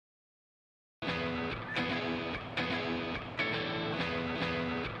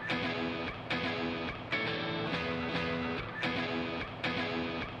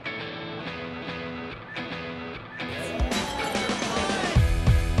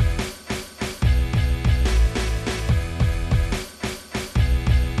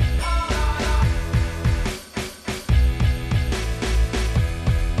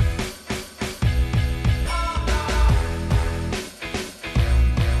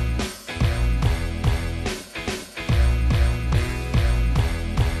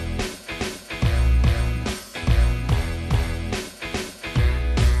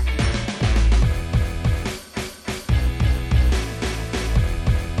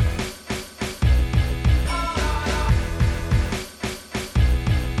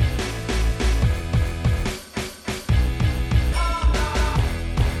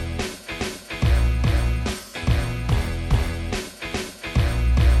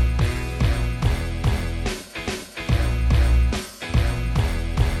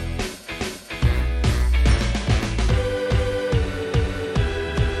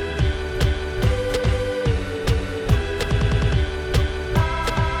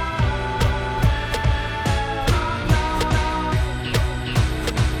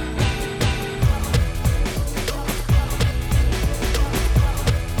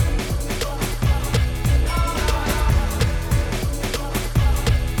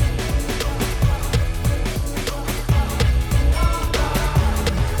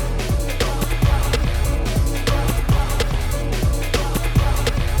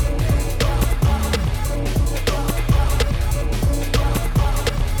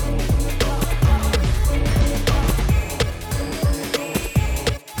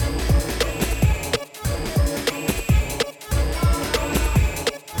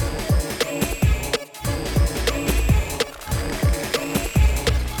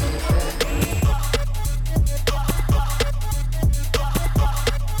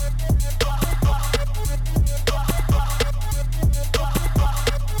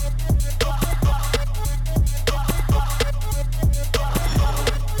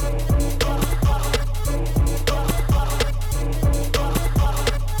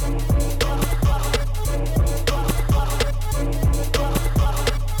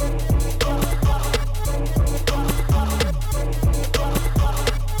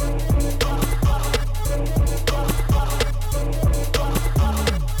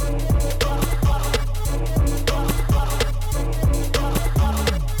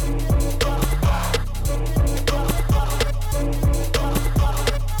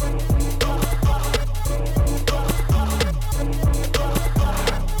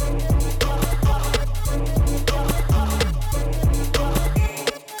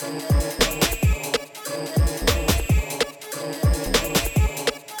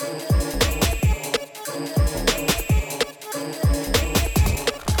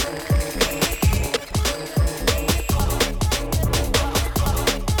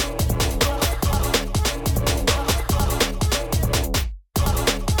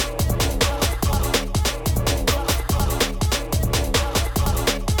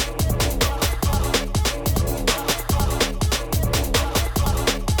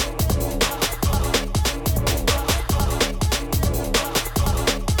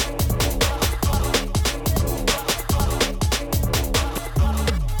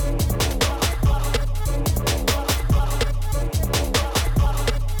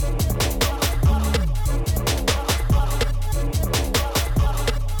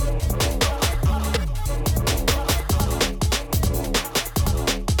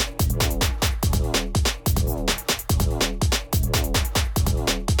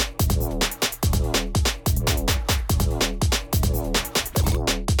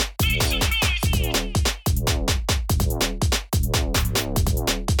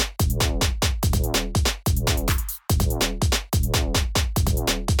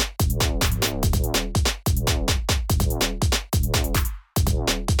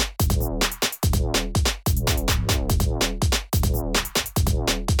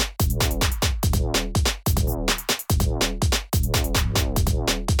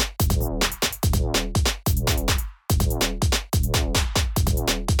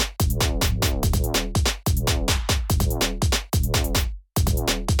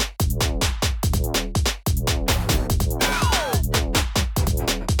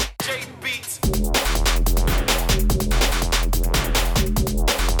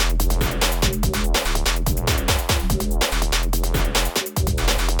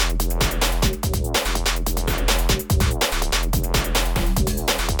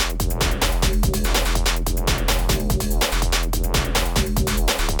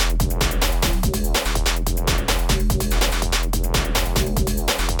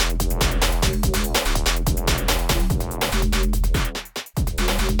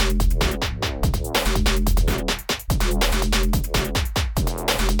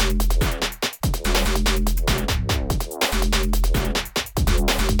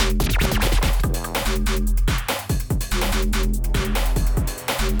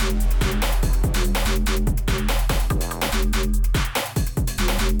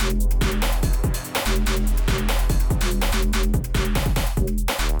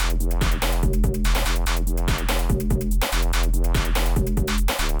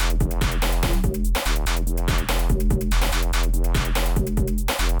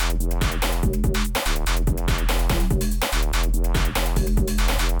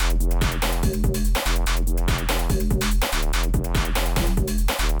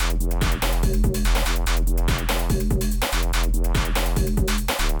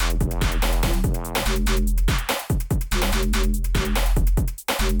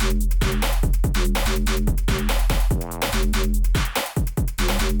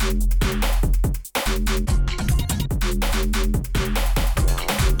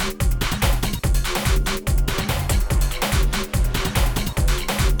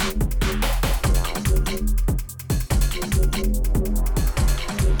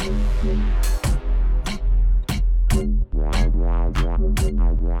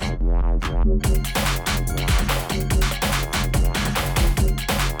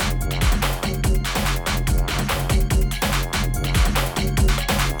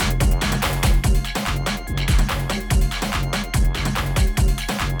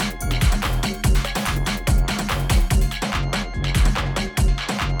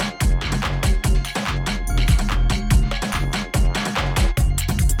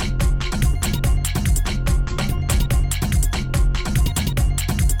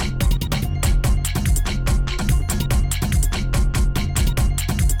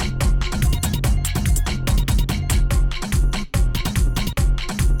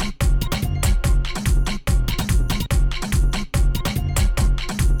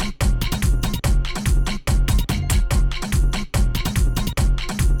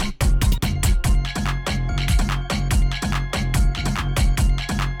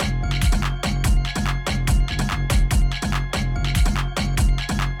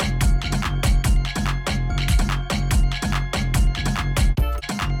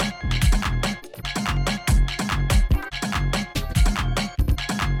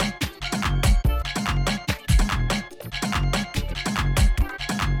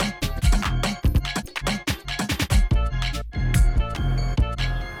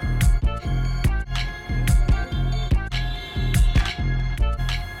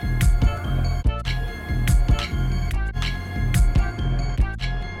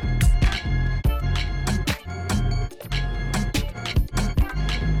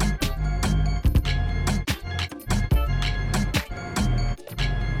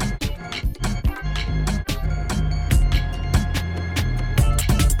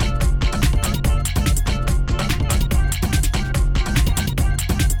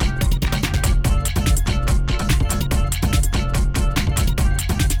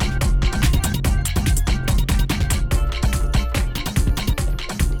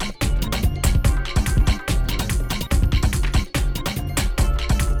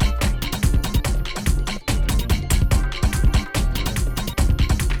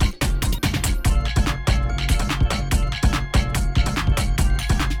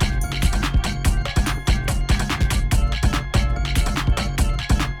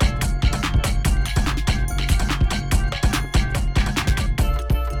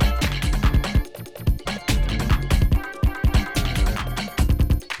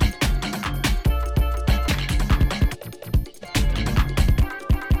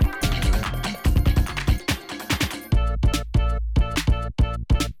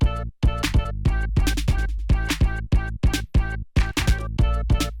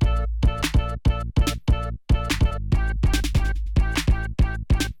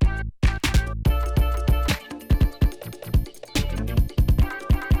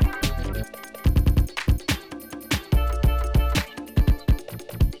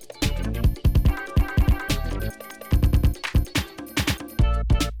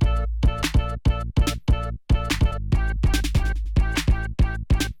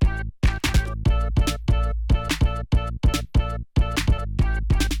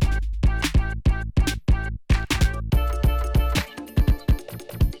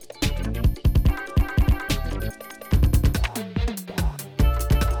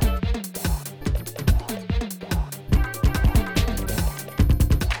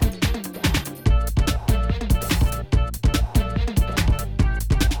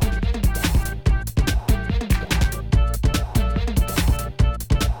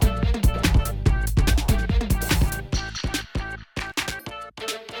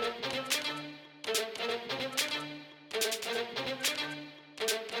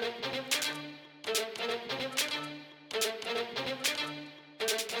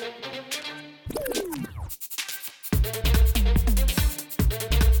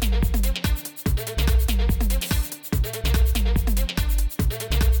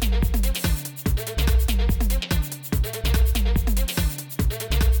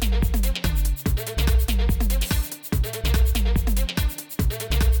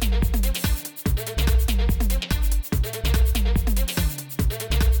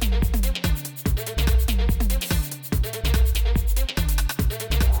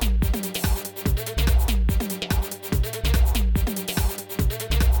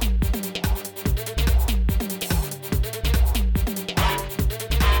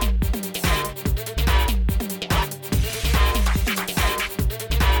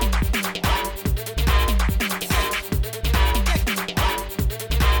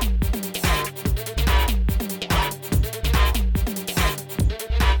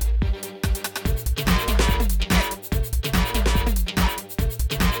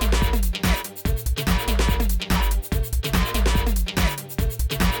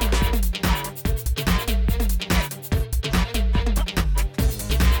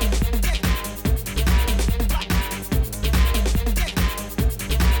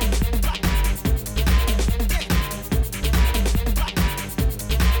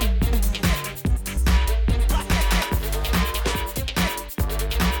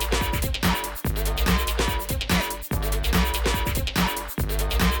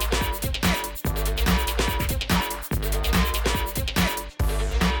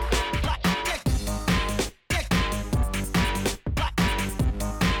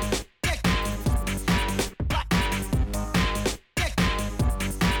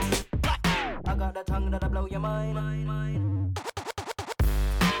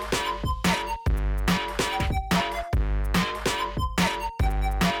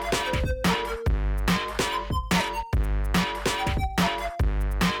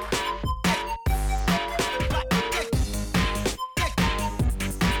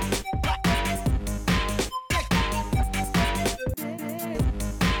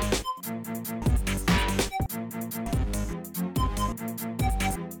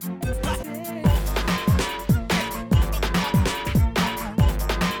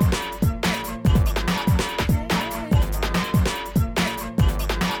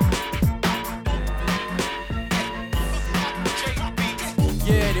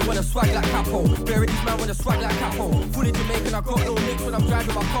swag like Capo. Bury these man with a swag like Capo. Fully Jamaican, I got no nicks when I'm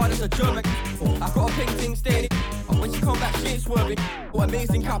driving my car, that's a German. I got a painting staying. When she come back, she ain't swerving. What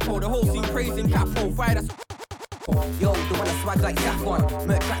amazing Capo, the whole scene praising Capo. Fire that's yo, the one that swag like Safwan,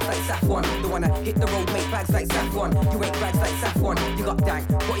 murk tracks like Safwan, the one that hit the road, make bags like Safwan. You ain't bags like Safwan, you got dank,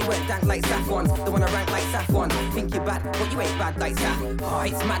 but you ain't dank like Safwan. The one that rank like Safwan, think you bad, but you ain't bad like Saf. Oh,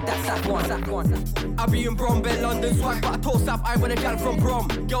 it's mad that Safwan. I be in Brom, Bed, London swag, but I told Saf I with a gal from Brom.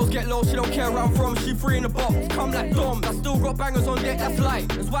 Girls get low, she don't care where I'm from, she free in the box, come like Dom. I still got bangers on deck, that's light.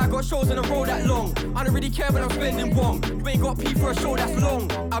 That's why I got shows in a row that long. I don't really care when I'm spending wrong. You ain't got P for a show that's long.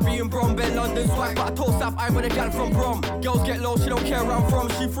 I be in Brom, Bed, London swag, but I told Saf I with a gal from Brom. Girls get low, she don't care where I'm from,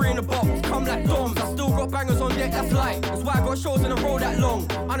 she free in the box, come like Doms. I still got bangers on deck, that's light. That's why I got shows in a row that long.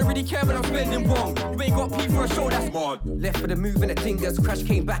 I don't really care when I'm spending wrong. You ain't got P for a show that's mod. Left for the move and the tingers, crash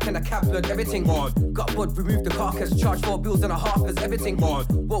came back and the cab blood, everything mod. Got bud, removed the carcass, charged 4 bills and a half as everything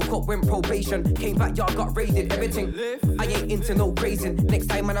mod. Woke up, went probation, came back, yard got raided, everything. I ain't into no grazing, next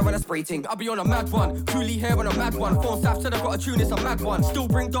time man I run a spray ting. I'll be on a mad one, coolie hair on a mad one. Phone staff said I got a tune, it's a mad one. Still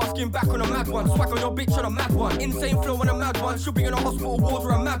bring dark skin back on a mad one. Swag on your bitch on a mad one. Insane flow on a mad one. Should be in a hospital ward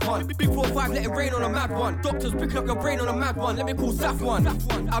or a mad one. Big 4-5, let it rain on a mad one. Doctors picking up your brain on a mad one. Let me call Saf one.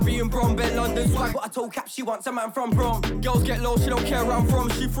 I be in Brom, Bed, London swag, but I told Cap she wants a man from Brom. Girls get low, she don't care where I'm from,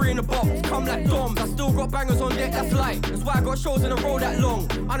 she free in the box, come like Doms. I still got bangers on deck, that's light. That's why I got shows in a row that long.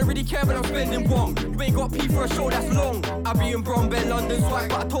 I don't really care when I'm spending wrong. You ain't got P for a show that's long. I be in Brom, Bed, London swag,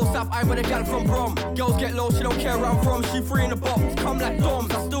 but I told Saf I'm with a gal from Brom. Girls get low, she don't care where I'm from, she free in the box, come like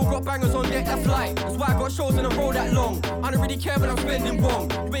Doms. I still got bangers on deck, that's light. That's why I got shows in a row that long. I don't really care when I'm spending wrong.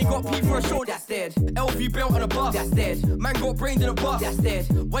 You ain't got P for a show that's dead. LV belt on a bus, that's dead. Man got brains in a bus, that's dead.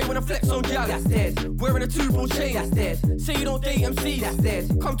 Why you wanna flex on gal, that's dead. Wearing a 2-ball chain, that's dead. Say you don't date MC, that's dead.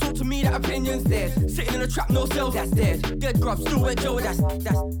 Come talk to me, that opinion's dead. Sitting in a trap, no cells, that's dead. Dead grub, still wet Joe, that's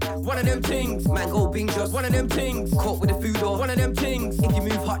one of them things. Man go bing just one of them things. Caught with the food or one of them things. If you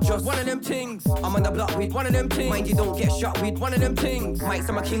move hot just one of them things. I'm on the block with one of them things. Mind you don't get shot with one of them things. Mics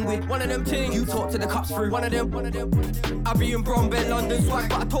I'm a king with one of them things. You talk to the cops through one of them. I be in Brom, Bed, London swag,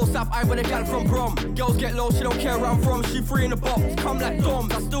 but I told Saf I'm with a gal from Brom. Girls get low, she don't care where I'm from, she free in the box, come like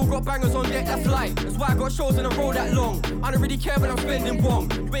Doms. I still got bangers on deck, that's light. That's why I got shows in a row that long. I don't really care when I'm spending wrong.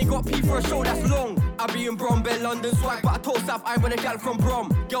 You ain't got P for a show that's long. I be in Brom, Bed, London swag, but I told Saf I'm with a gal from Brom.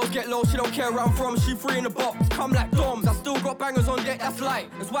 Girls get low, she don't care where I'm from, she free in the box, come like Doms. I still got bangers on deck, that's light.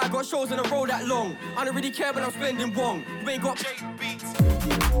 That's why I got shows in a row that long. I don't really care when I'm spending wrong. You ain't got beats.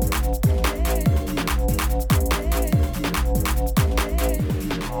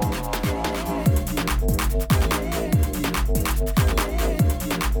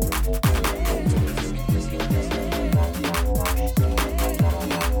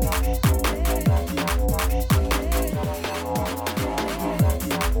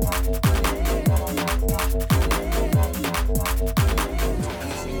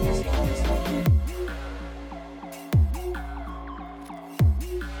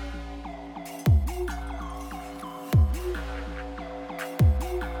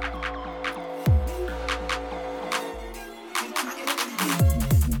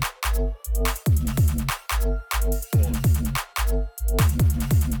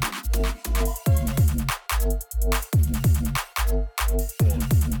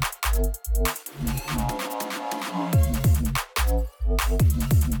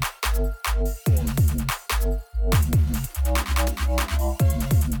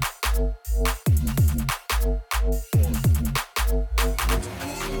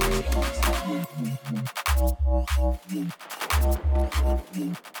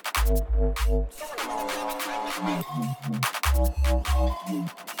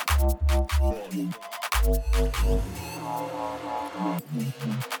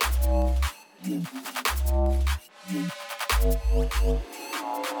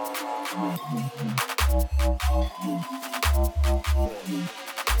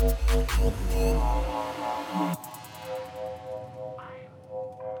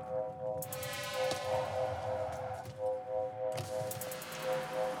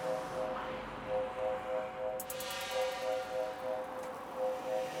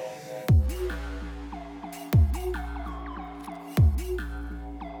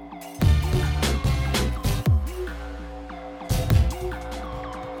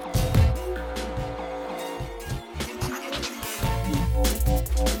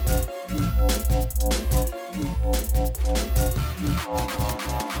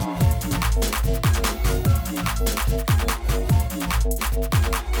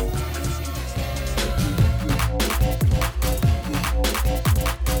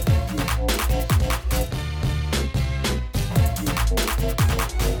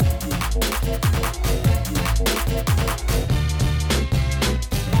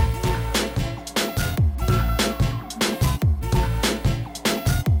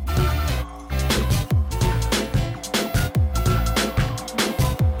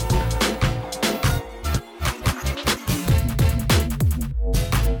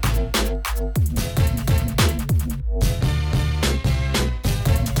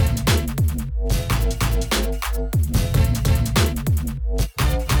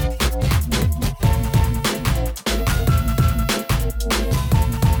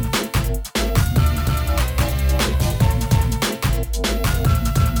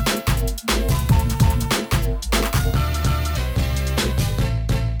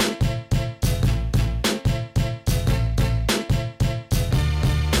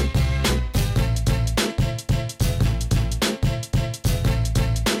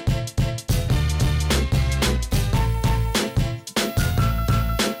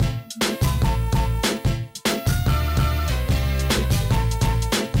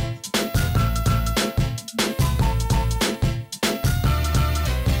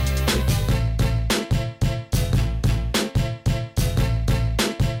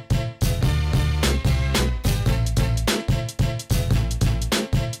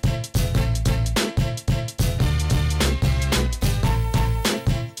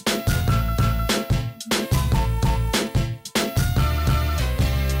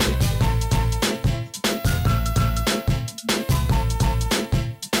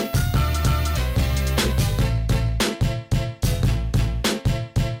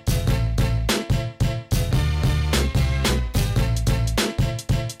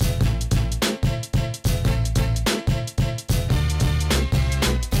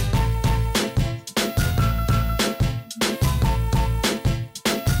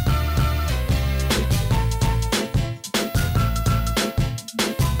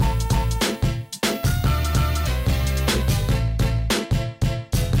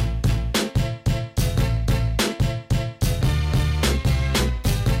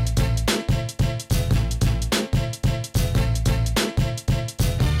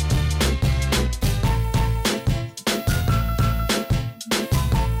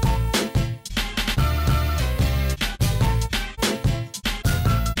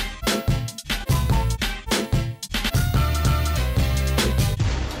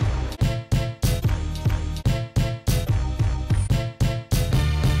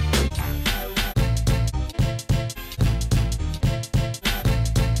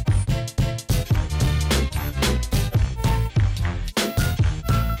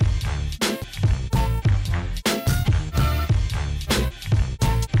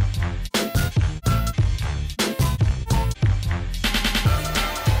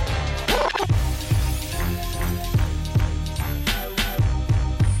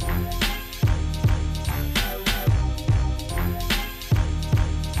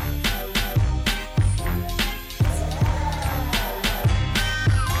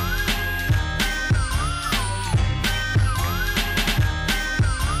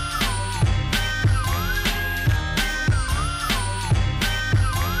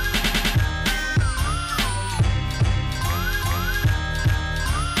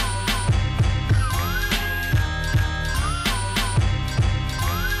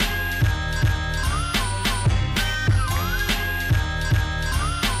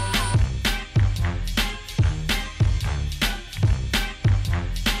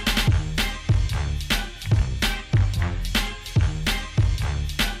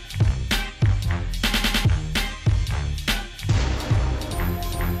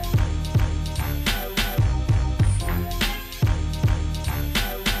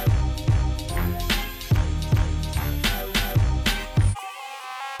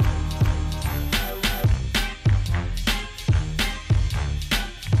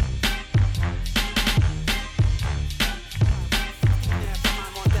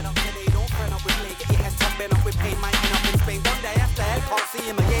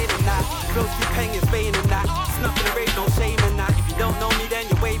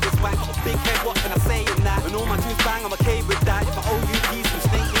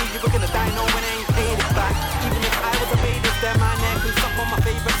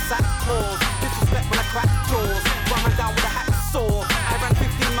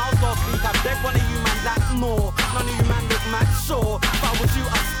 more. None of you man look mad, sure. If I was you,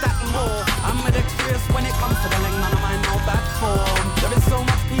 I'd stack more. I'm dexterous when it comes to the length, none of mine no bad form. There is so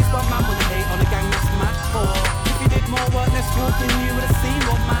much peace, but man wanna hate on the gang that's mad for. If you did more work, less talking, you would've seen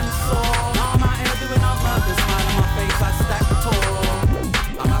what man saw. Now I'm out here doing our murder, smile on my face, I stack tall.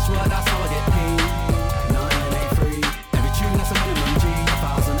 I'm not sure that's how I get paid. Nothing ain't free. Every tune that's a minimum G.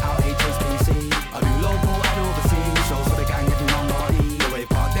 1,000 out HSBC. I do local and overseas. Shows for the gang, everyone body. The way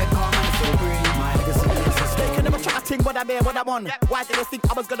park dead car, man, it's so green. My legacy is a They can never try to think what I'm here, what I'm on. Why did they think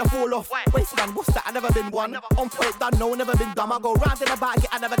I was gonna fall off? Waste man, what's that? I never been one. On point done, no, never been dumb. I go round in the bag,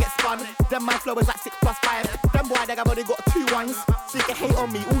 I never get spun. Then my flow is like 6+5. Them boy, I've only got 2 ones. So you can hate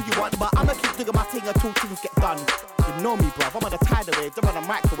on me all you want, but I'ma keep doing my thing until things get done. You know me, bruv, I'm on the tidal wave, they're on the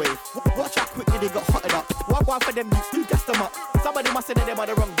microwave. Watch how quickly they got hotted up. One for them youths, you gassed them up. Somebody must have said them on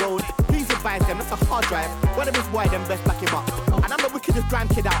the wrong road. Please advise them, that's a hard drive. One of his boy, them best back him up. And I'm the wickedest grime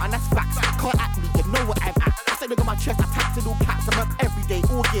kid out, and that's facts. Can't act me, you know what I'm at. I say look at my chest, I tapped in all caps. I'm up every day,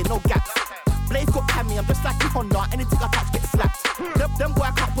 all year, no gaps. Blaze got Cammy, I'm just like a Honda. Anything I touch gets slapped. Them boy,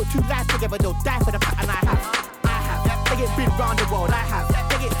 I can't put 2 lives together, they'll die for the pattern I have. They get big round the world, I have.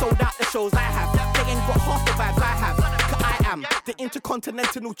 They get sold out the shows, I have. They ain't got half the vibes I have. Cause I am the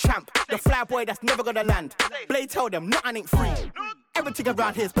intercontinental champ. The fly boy that's never gonna land. Blade tell them, nothing ain't free. Everything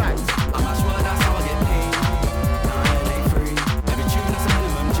around here's bags. I'm not sure that's how I get paid. Nothing ain't free. Every tune that's a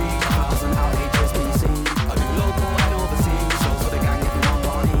minimum G. 1,000 out HSBC. I do local and overseas. Shows for the gang, everyone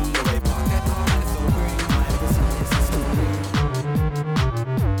body. The way park dead car, man, it's so green. My legacy is a story.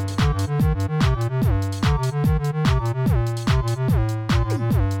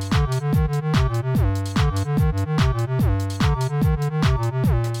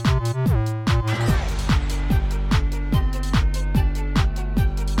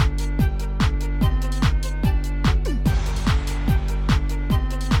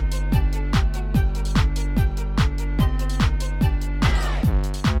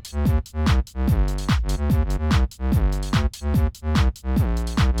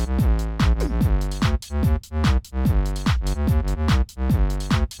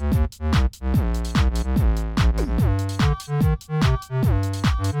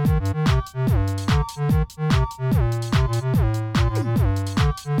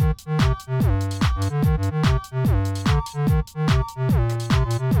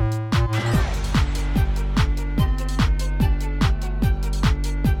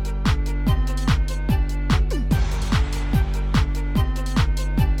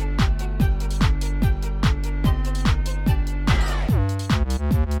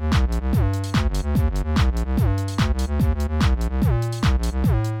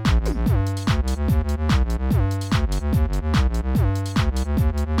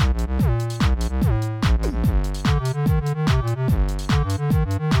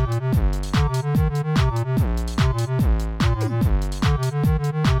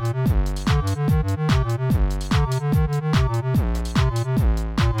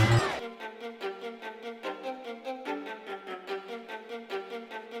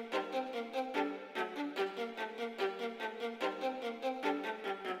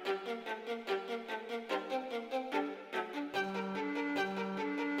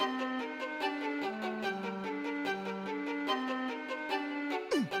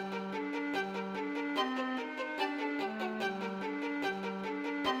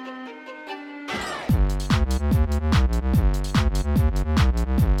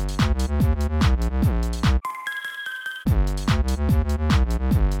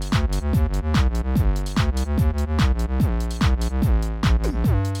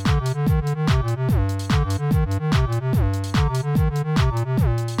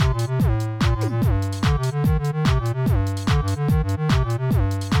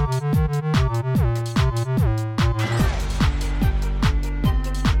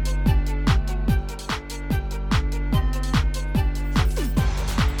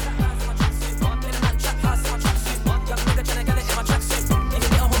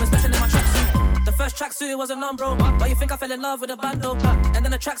 Tracksuit was a number, but you think I fell in love with a bando? And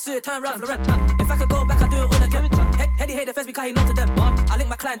then a tracksuit turned round Florent. If I could go back, I'd do it all again. Heady hate the feds because he know to them. I link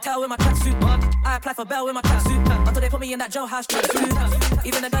my clientele with my tracksuit. I apply for bail with my tracksuit. Until they put me in that jailhouse tracksuit.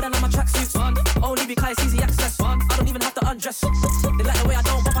 Even the guy don't like my tracksuits. Only because it's easy access. I don't even have to undress. They like the way I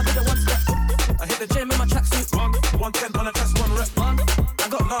don't bump, I do the one step. I hit the gym in my tracksuit. 110 on a test, 1 rep. I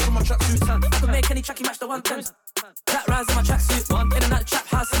got love in my tracksuit. I can make any tracky match the 110s. Black rise in my tracksuit. In and out trap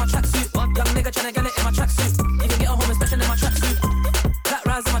house in my tracksuit. Young nigga tryna get it in my tracksuit. You can get a home inspection in my tracksuit. Black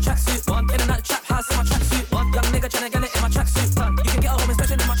rise in my tracksuit. In and out trap house in my tracksuit. Young nigga tryna get it in my tracksuit. You can get a home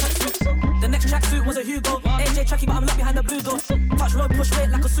inspection in my tracksuit. The next tracksuit was a Hugo. AJ tracky, but I'm locked behind the blue door. Touch road, push straight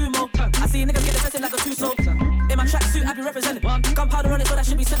like a sumo. I see niggas get defensive like a two-so. In my tracksuit, I be represented. Gunpowder on it, so that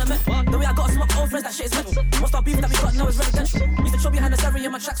shit be sentiment. The way I gotta smoke old friends, that shit is mental. Most our beef that we got now is residential. Used to chop behind the Surrey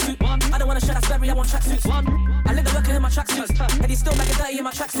in my tracksuit. I don't wanna share that Sperry, I want tracksuits. I live the worker in my tracksuit. And he's still making dirty in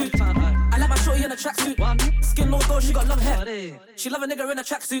my tracksuit. I like my shorty in a tracksuit. Skin no gold, she got long hair. She love a nigga in a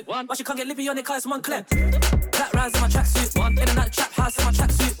tracksuit. But she can't get lippy on it, cause it's Montclair. Black rounds in my tracksuit. In and out trap house in my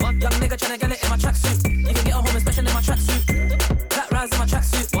tracksuit. Young nigga tryna get it in my tracksuit. You can get a home inspection in my tracksuit. Black rounds in my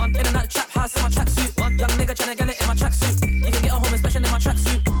tracksuit. In and out trap house in my tracksuit. Young nigga tryna get it in my tracksuit. You can get a home inspection in my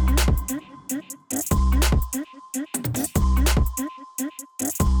tracksuit.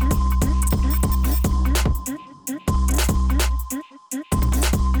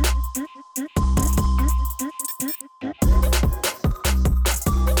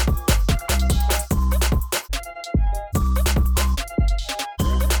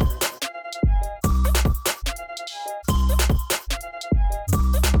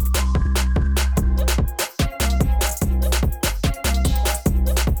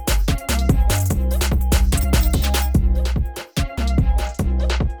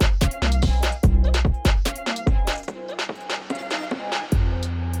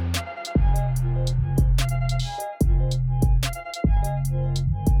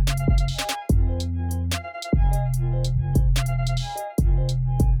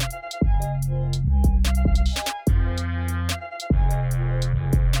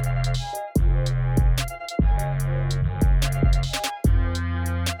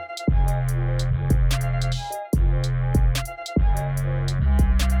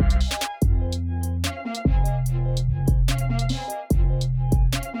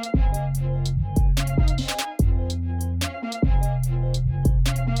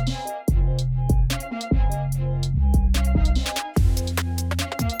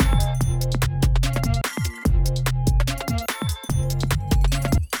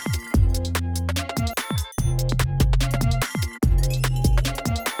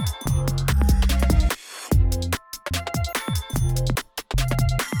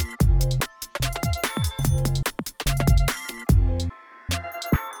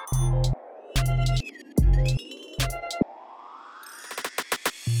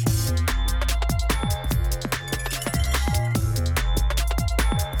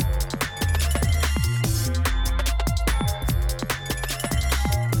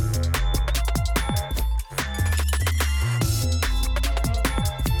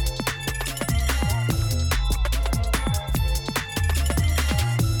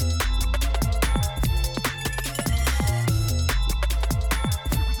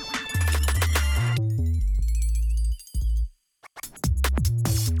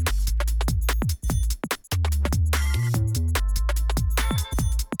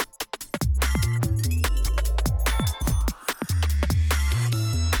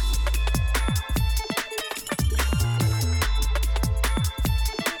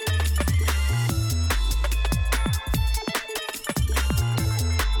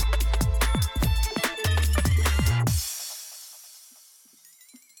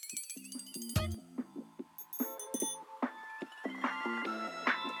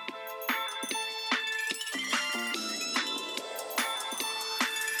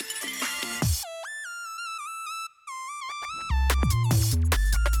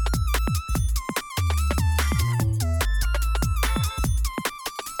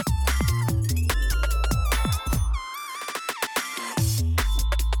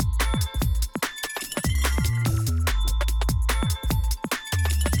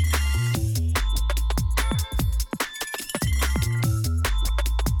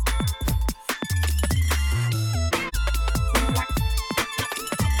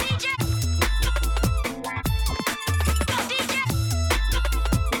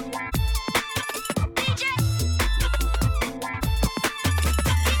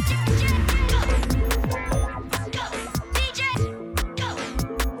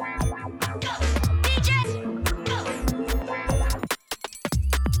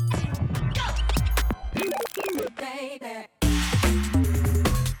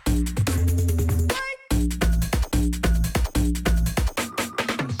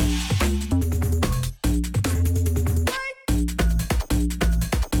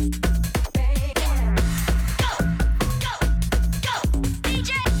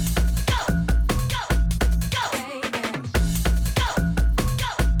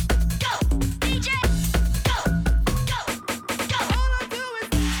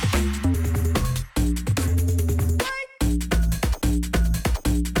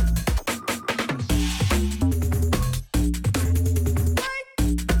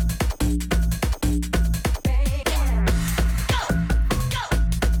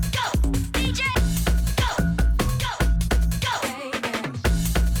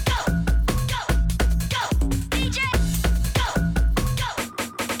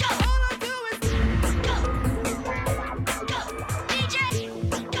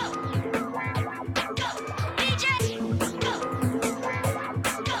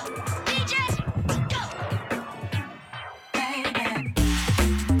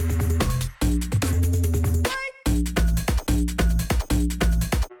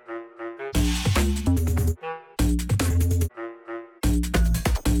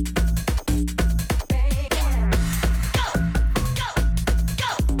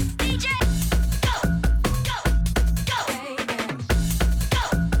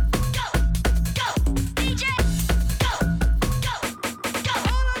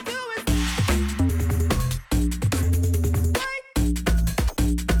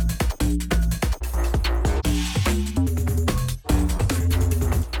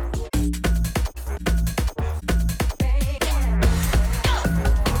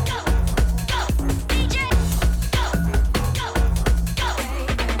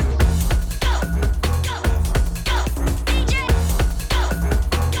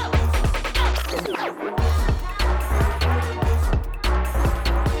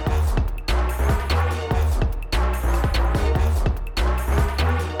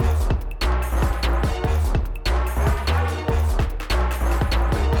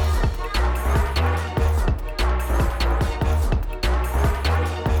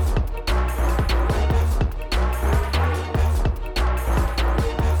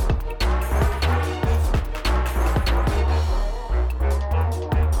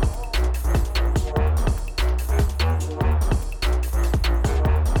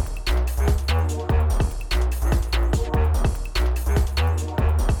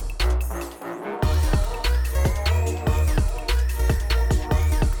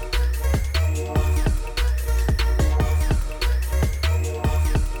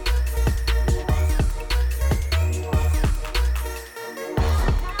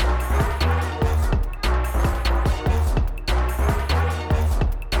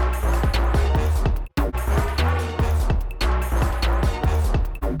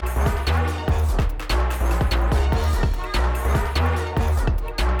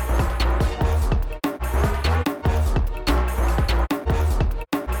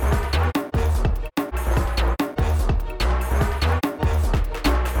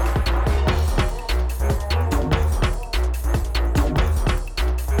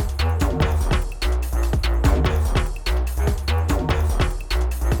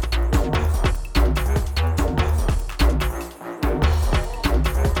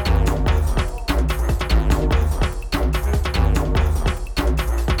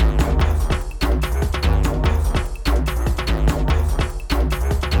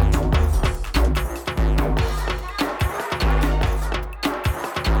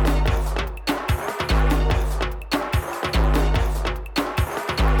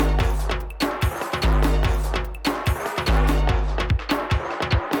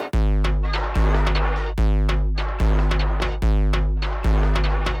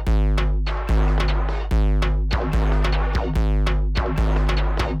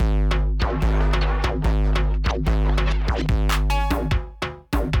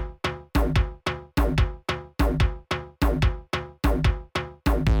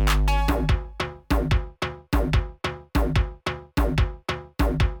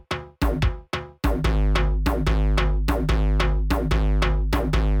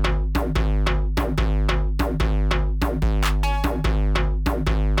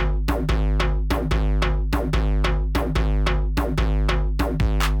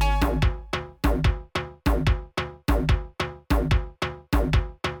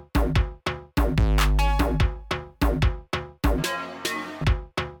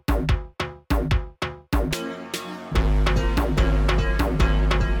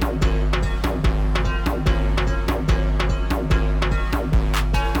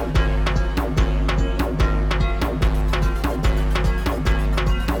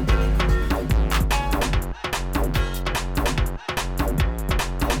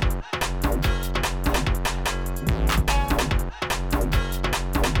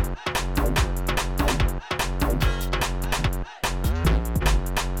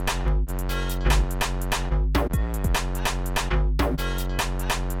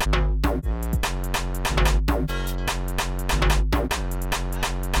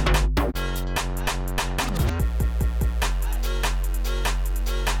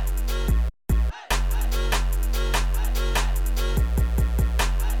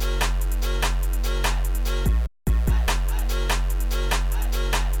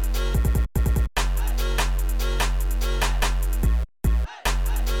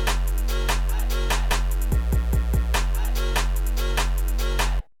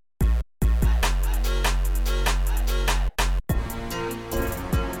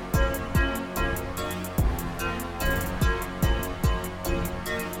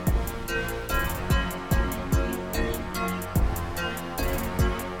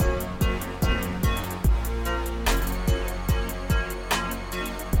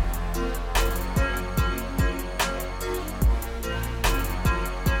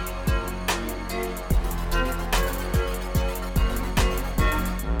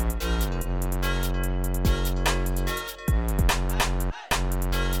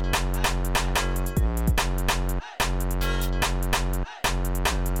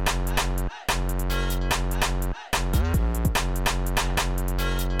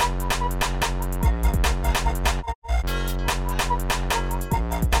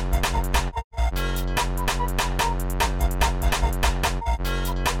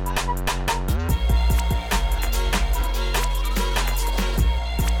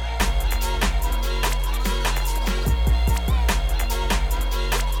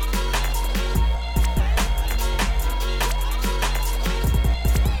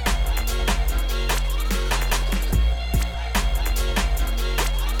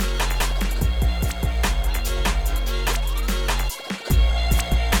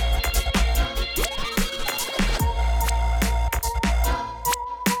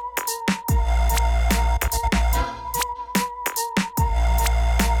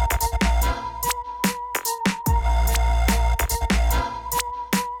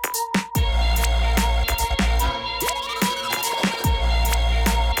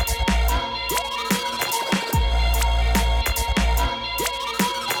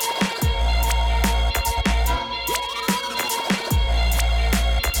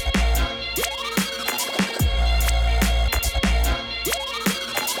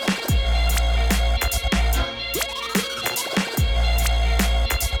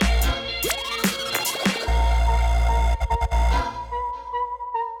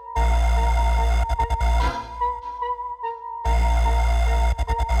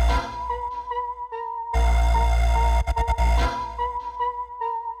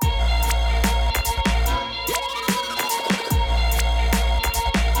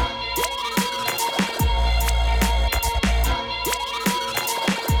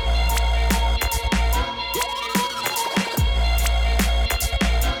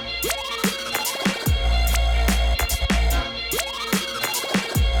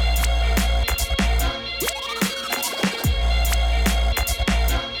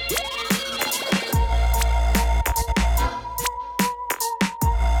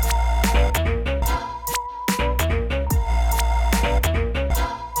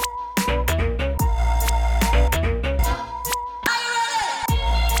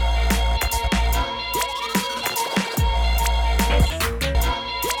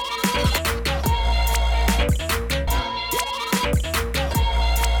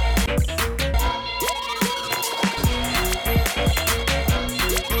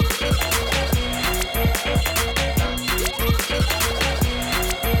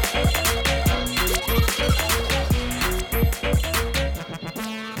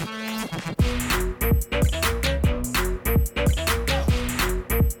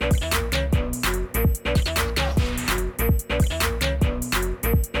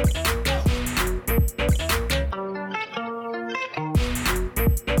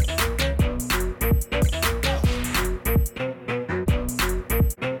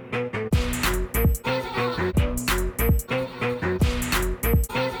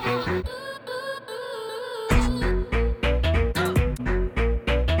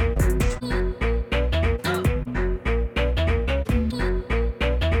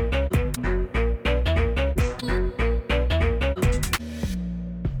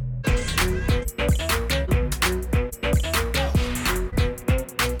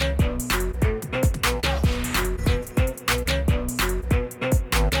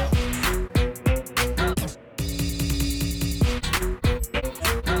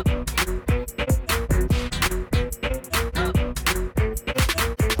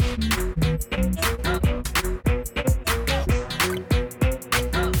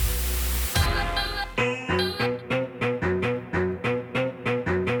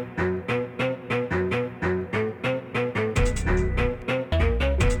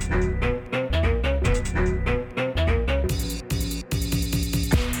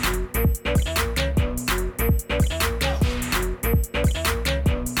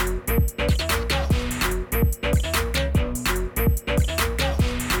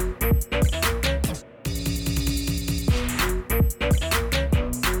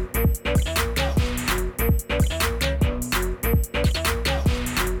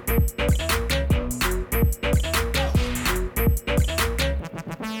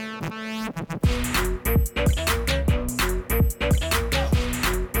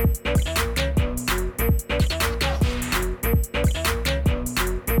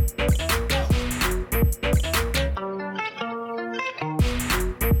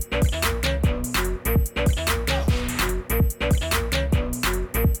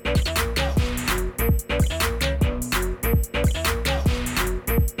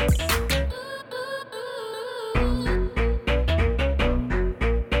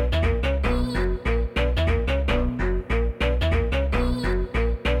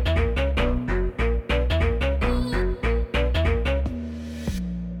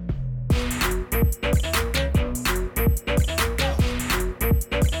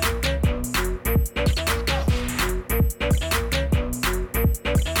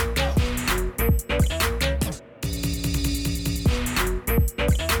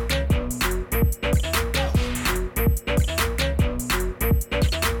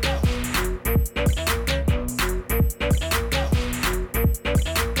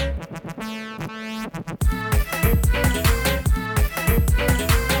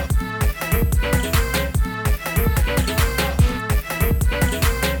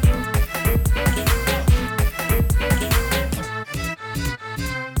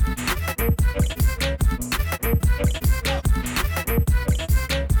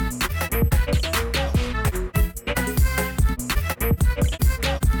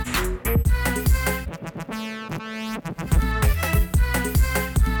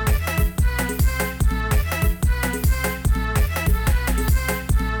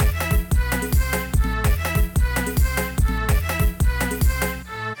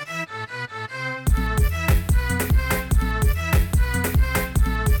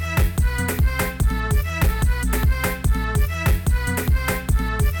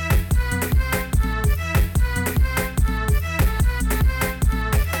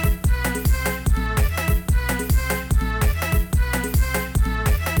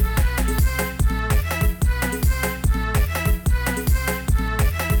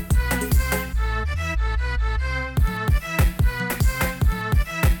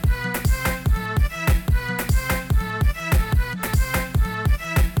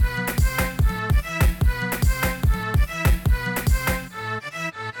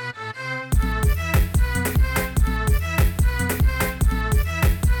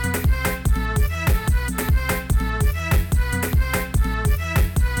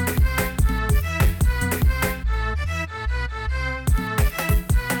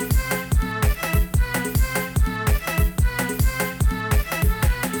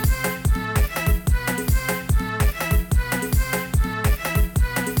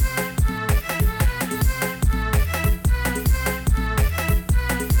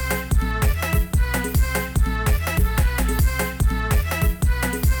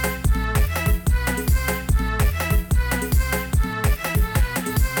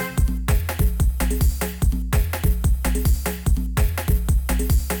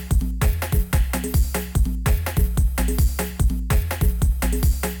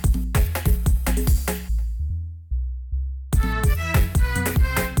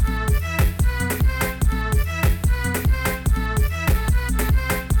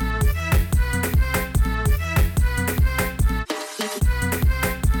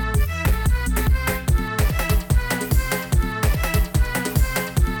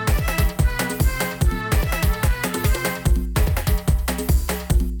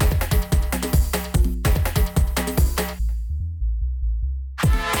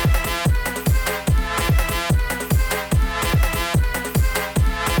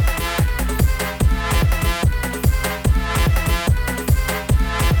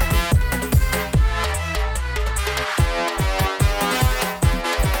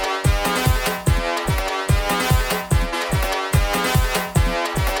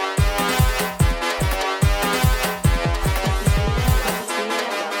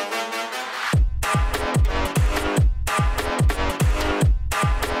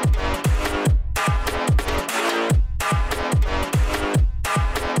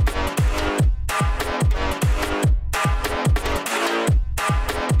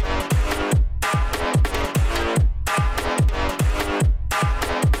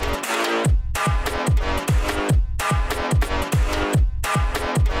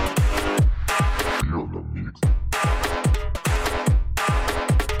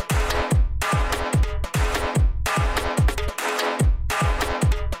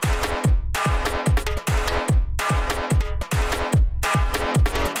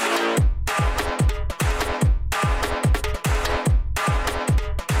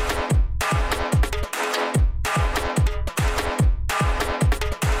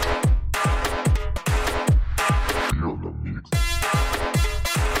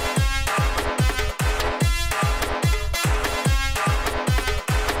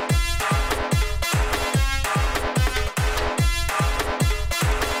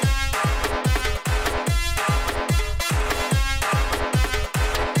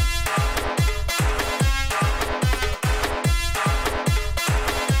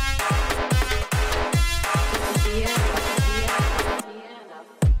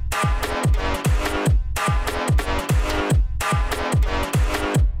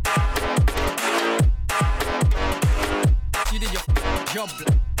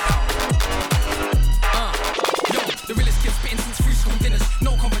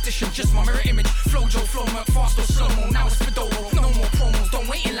 just my mirror image. Flojo, flow, work fast or slow-mo, now it's Fedoro. No more promos, don't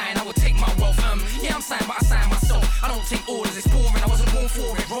wait in line, I will take my wealth. Yeah, I'm signed, but I sign myself. I don't take orders, it's boring, I wasn't born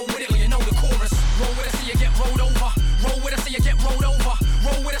for it. Roll with it or you know the chorus. Roll with it so you get rolled over. Roll with it so you get rolled over.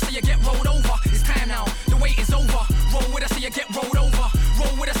 Roll with it so you get rolled over. It's time now, the wait is over. Roll with it so you get rolled over.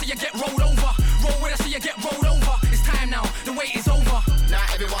 Roll with it so you get rolled over. Roll with it so you get rolled over. It's time now, the wait is over. Now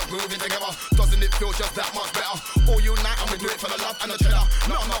everyone's moving together. Doesn't it feel just that much better? All unite and we do it for the love and the cheddar.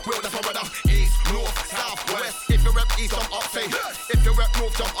 No, I'm not real, that's my brother. East, north, south, west. If you rep east, jump up, say. If you rep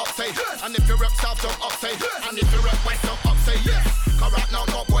north, jump up, say. And if you rep south, jump up, say. And if you rep west, jump up, say yes. Cause right now,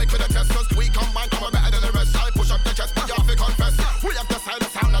 no boy could attest us. We combine, come on better than the rest. I push up the chest, but you have to confess. We have the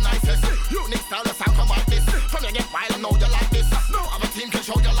sound the nicest. Unique style, the sound come like this. From you get wild, I know you like this. No other team can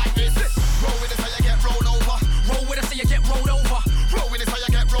show you like this. Roll with it so you get rolled over. Roll with it so you get rolled over. Roll with it so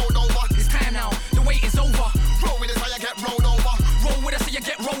you get rolled over. It's time now, the wait is over. Roll with it so you get rolled over. Roll with it so you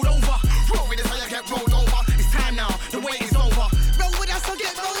get rolled over. Roll with it so you get rolled over. It's time now, the wait is over. Roll with us, so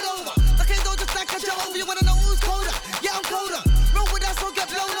get rolled over. Okay, don't just like a Joe over. You wanna know who's colder? Yeah, I'm colder. Roll with us, so get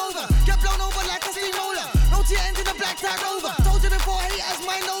blown over. Get blown over like a steamroller. Roll to your ends in a black tie rover. Told you before, haters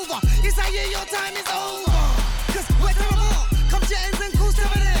mind over. It's like, yeah, your time is over. Cause we're terrible. Come to your ends and cruise to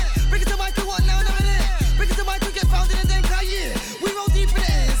there. Bring it to my crew, what now, never there. Bring it to my crew, get founded and then car, yeah. We roll deep in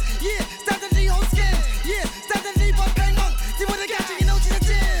the ends, yeah. Standardly hold scared, yeah. Standardly but bang bang. See what they got you, you know she's a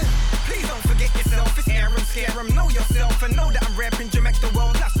jam. Please don't forget yourself, it's air and scare 'em. Know yourself and know that I'm rapping Jamaica the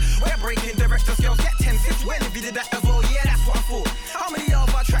world. Plus, we're breaking director skills. Get 10 6 when if you did that as well, yeah, that's what I thought. How many of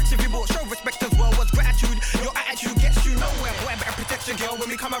our tracks have you bought? Show respect as well, what's gratitude? Your attitude gets you nowhere. Boy, better protect your girl when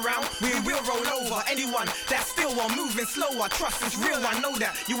we come around. We will roll over anyone that's still on moving slower. Trust is real, I know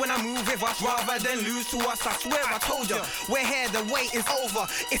that. You wanna move with us rather than lose to us. I swear I told you, we're here, the wait is over.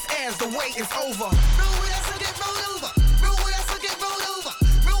 It's airs, the wait is over. Roll with us, so get rolled over. Roll with us, so get rolled over.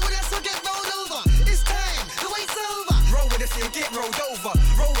 Roll with us, so get rolled over. It's time, the wait's over. Roll with us and you get rolled over.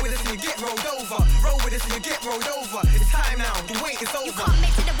 Roll with us and you get rolled over. Roll with us and you get rolled over. It's time now, the wait is over. You can't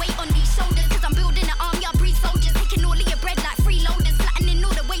measure the weight on these shoulders, cause I'm building an army, I breed soldiers. Taking all of your bread like freeloaders. Flattening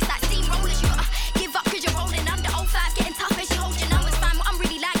all the ways like steamrollers. You give up cause you're rolling under 05. Getting tough as you hold your numbers. Find what I'm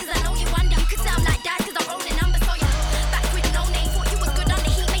really like cause I know you wonder. You could sound like that cause I'm rolling numbers. So yeah, back with no name. Thought you was good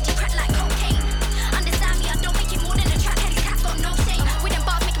under heat, made you crack like cocaine. Understand me, I don't make it more than a track. Head these cats got no shame. With them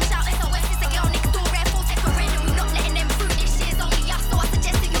bars make them shout SOS. It's a girl next door, rare full take for real. And we not letting them through. This shit is only us, so I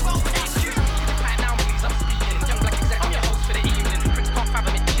suggest that you roll with that crew. Right now, please, I'm speaking. Young black exec, I'm your host for the evening. Bricks can't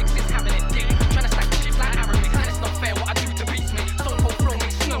fathom it, chicks is having it. Dig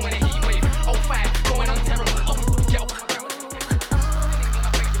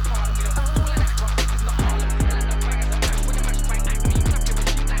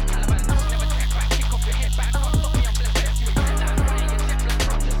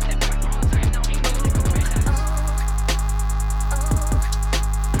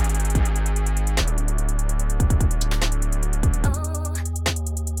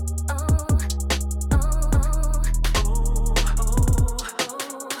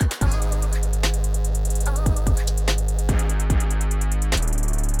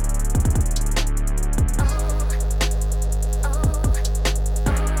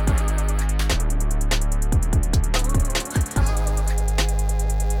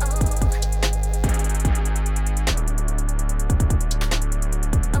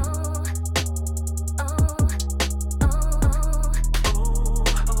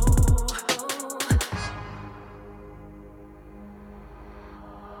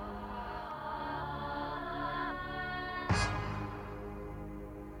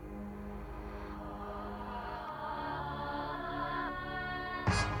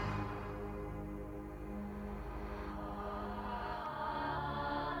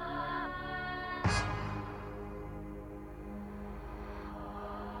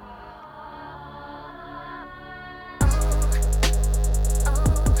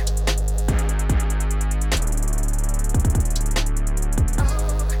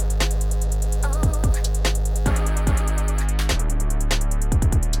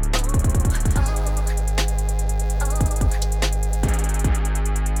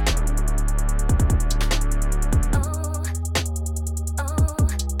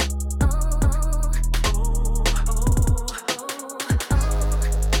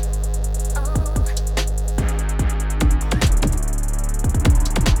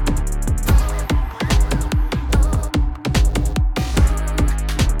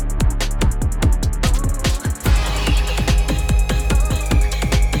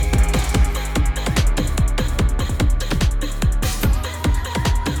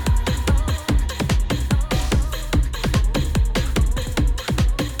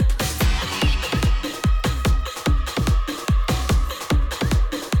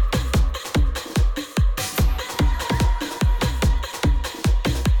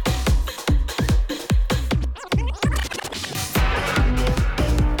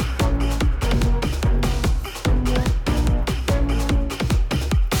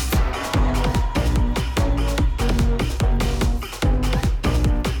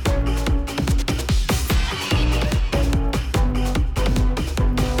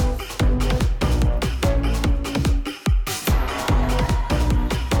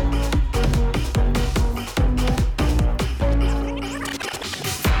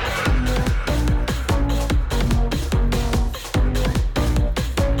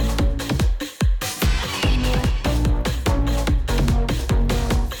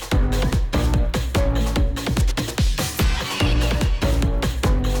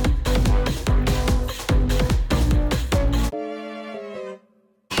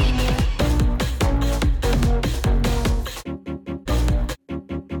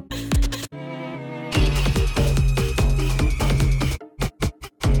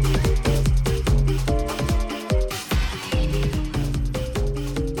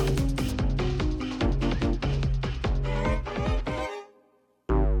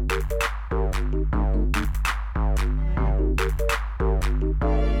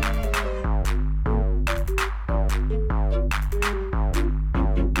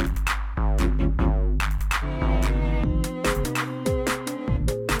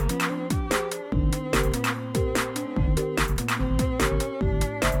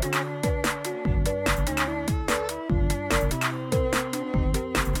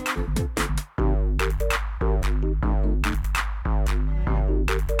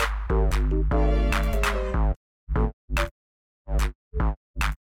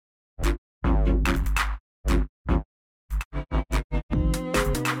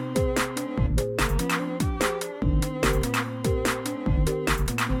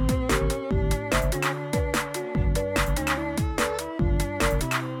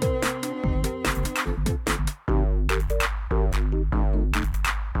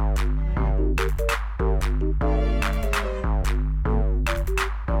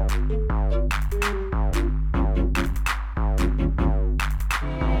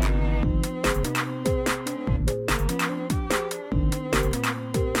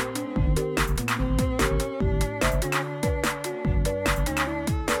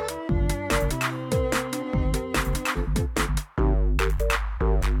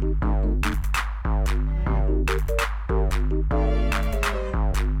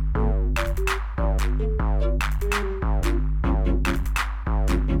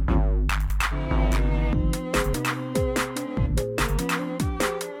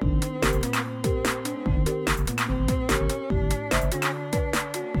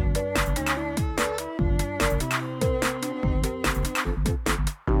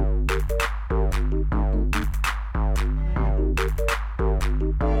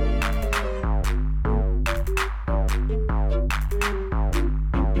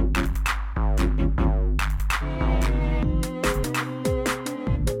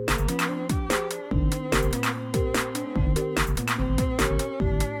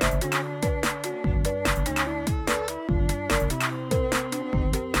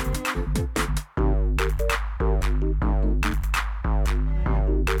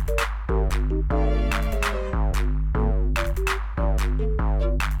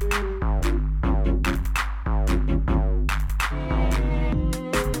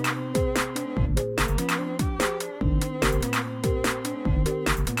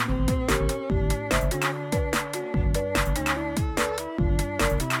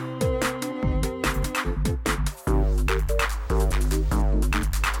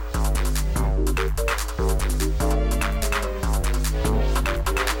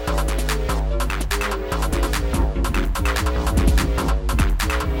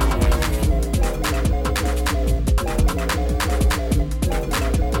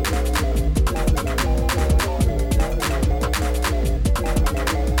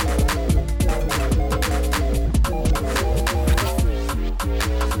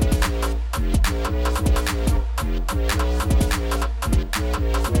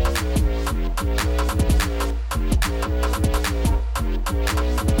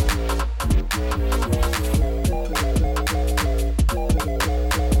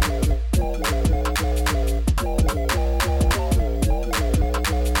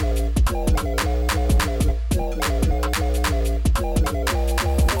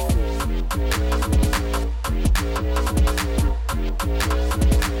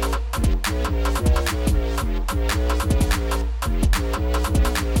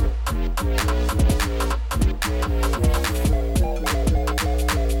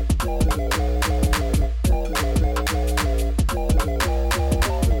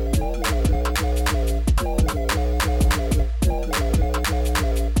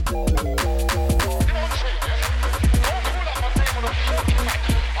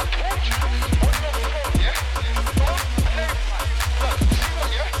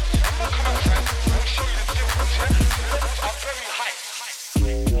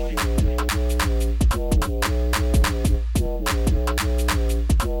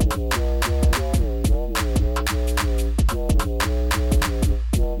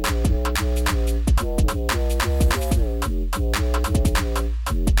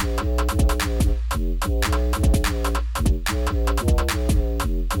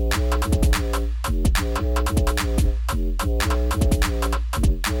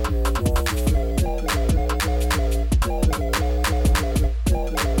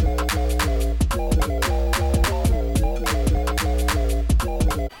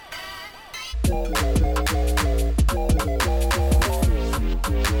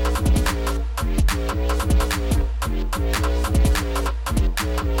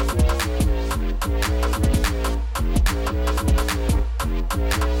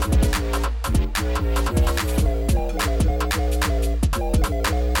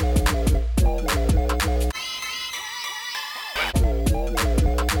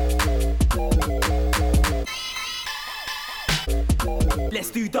let's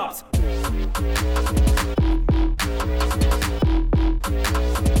do dubs.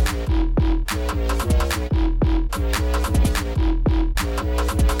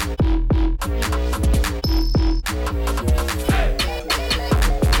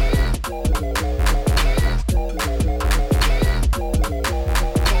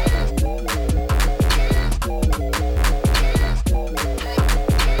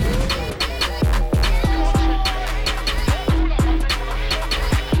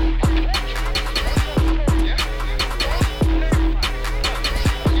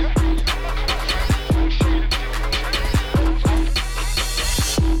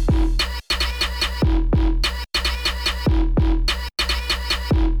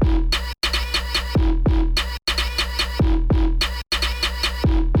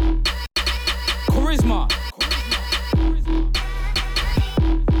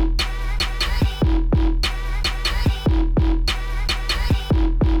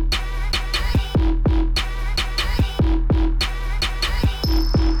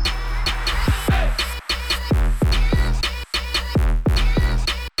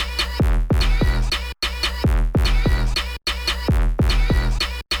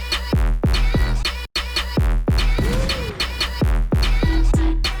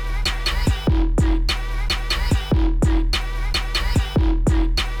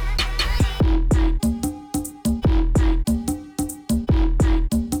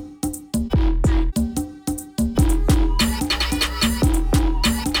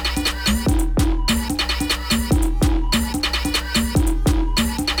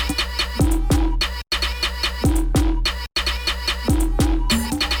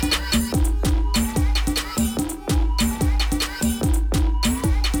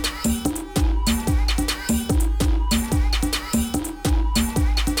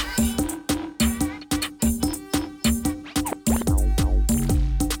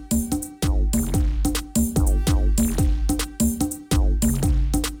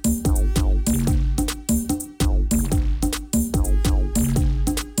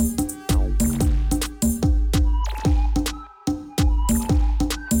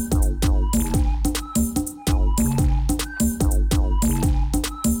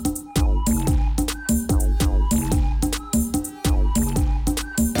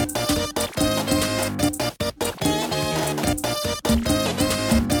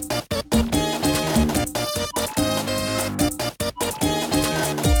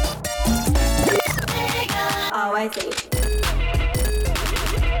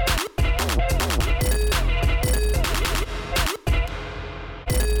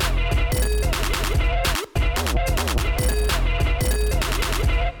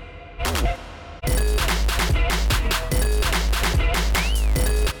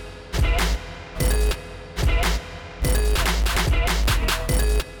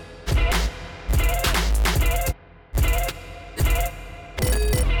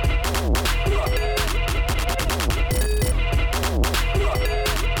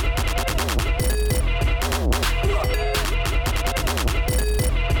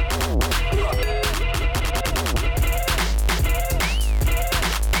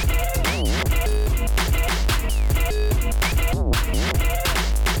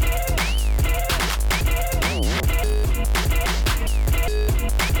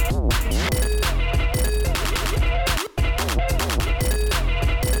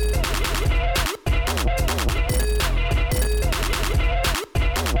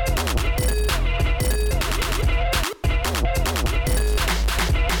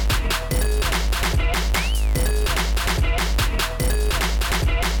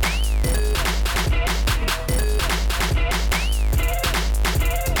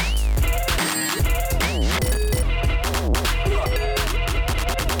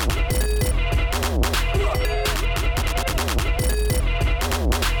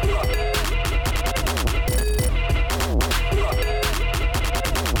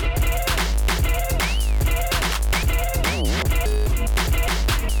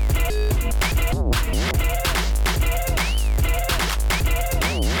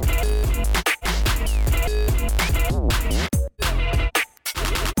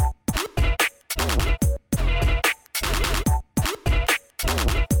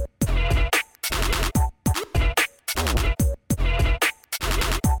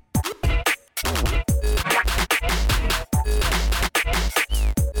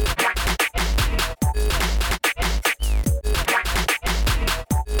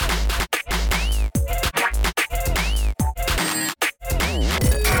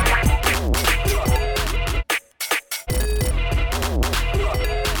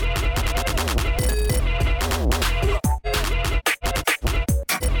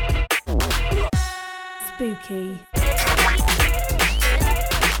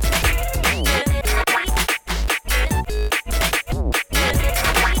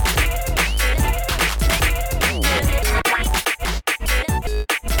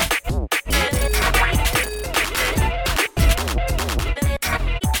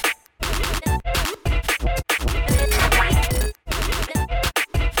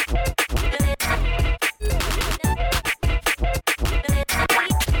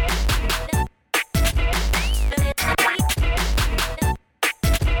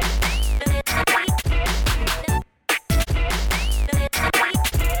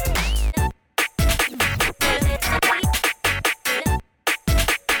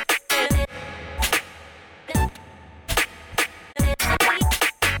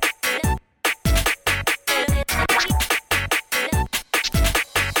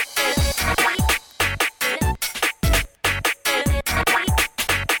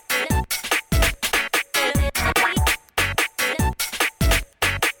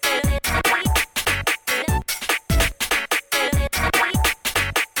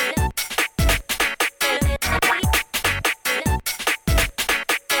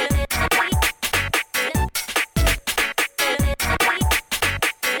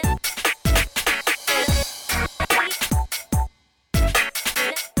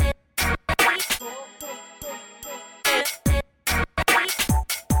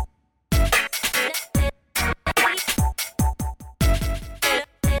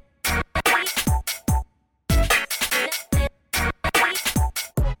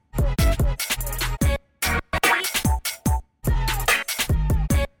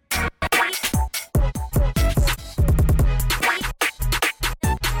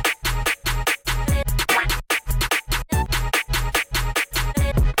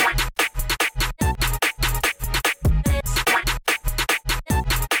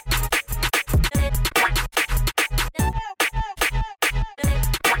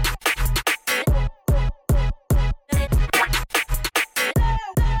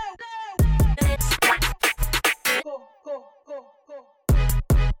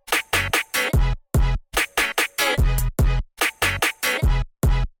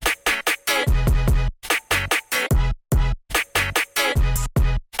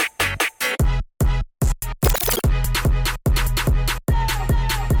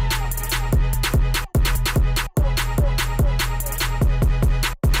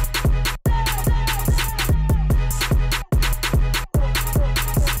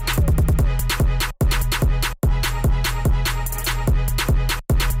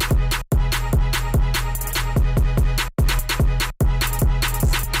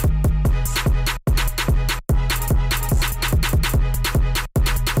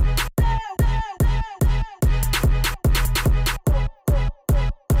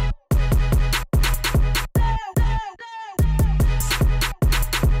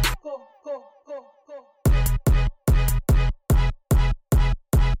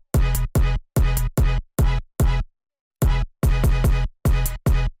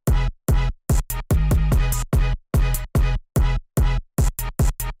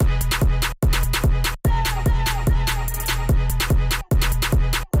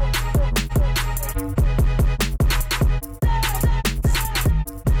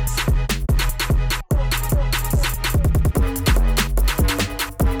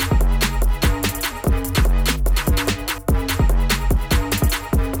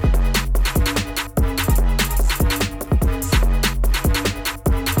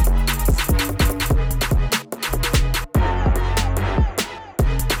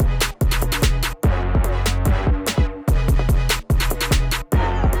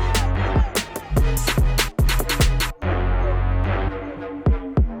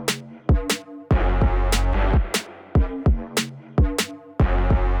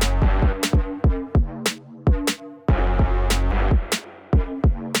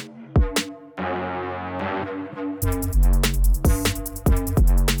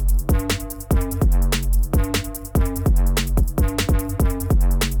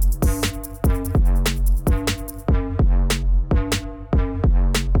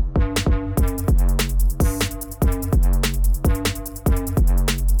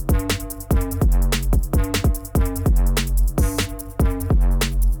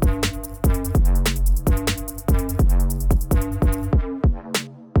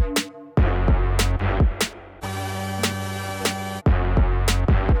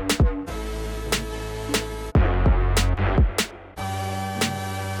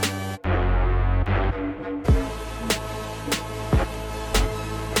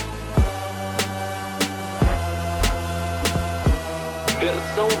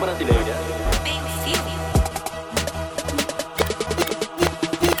 Versão brasileira.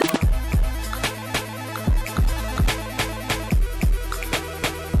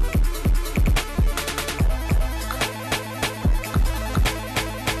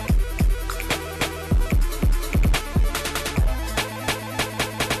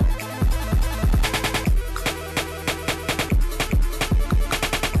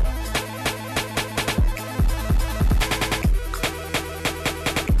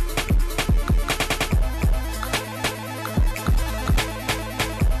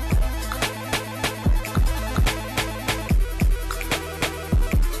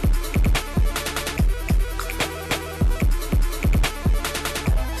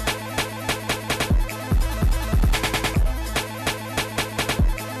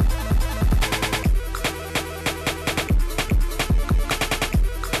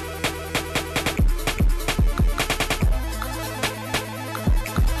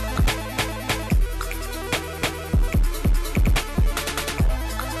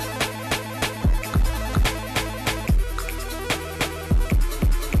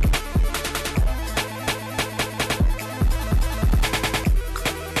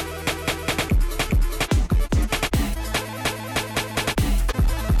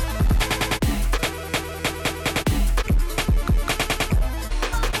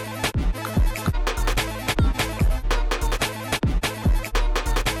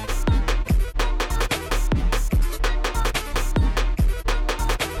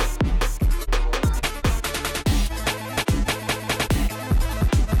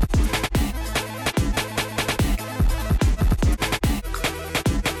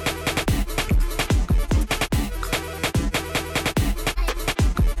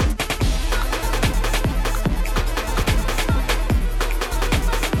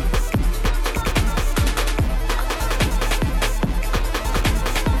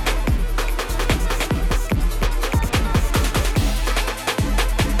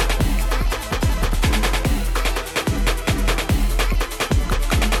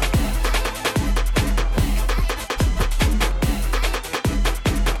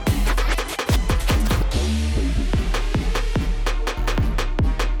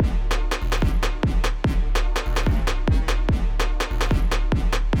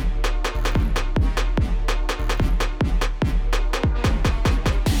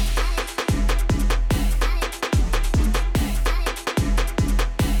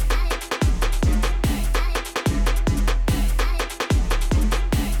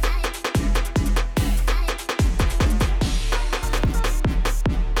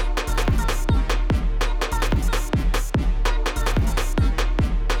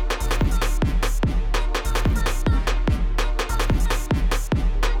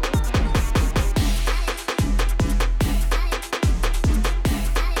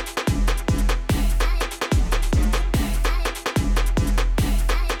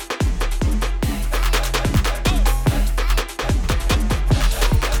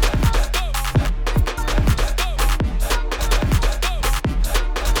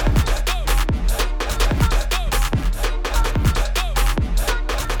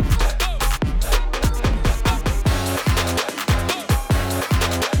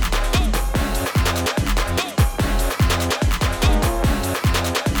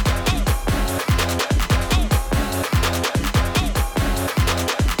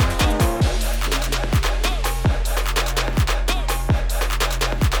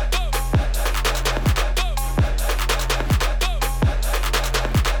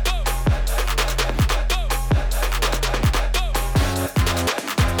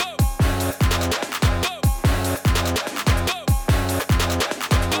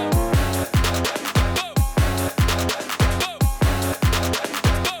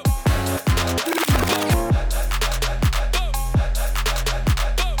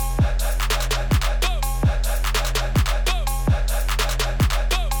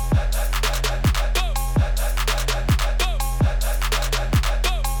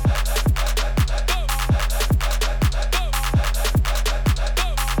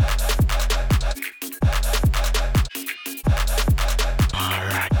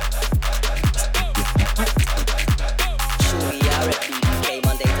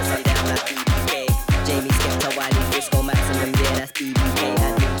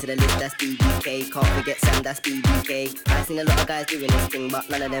 can't forget Sam, that's BBK. I seen a lot of guys doing this thing, but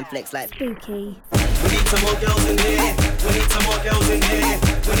none of them flex like Spooky. We need some more girls in here. We need some more girls in here.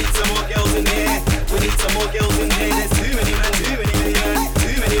 We need some more girls in here. We need some more girls in here. There's too many men, too many men,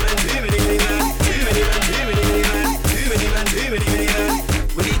 too many men, too many men, too many men, too many men, too many men, too many men.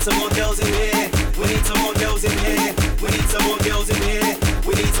 We need some more girls in here. We need some more girls in here. We need some more girls in here.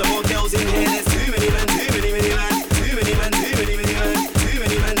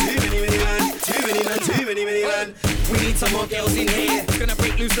 gonna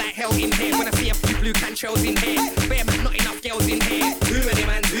break loose like hell in here. When I see a few blue can shells in here. Bare man, not enough girls in here. Too many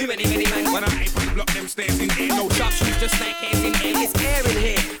man, many man. When I block them stairs in here. No sharp shoes, just like hairs in here. It's air in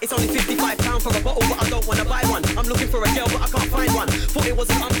here. It's only £55 for a bottle, but I don't wanna buy one. I'm looking for a girl, but I can't find one. Thought it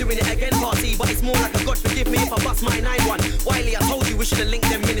wasn't I'm doing it again party, but it's more like a God forgive me if I bust my 9-1. Wiley, I told you we should've linked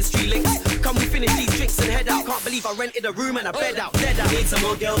them ministry links. Come we finish these drinks and head out. Can't believe I rented a room and a bed out. Dead out. We need some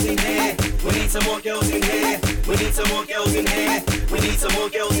more girls in here. We need some more girls in here. We need some more girls in here. We need some more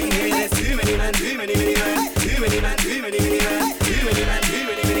girls in here. There's too many man, too many man. Too many man, too many man. Too many man, too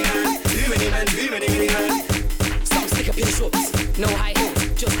many man. Too many man, too many man. Some stick up in shorts, no high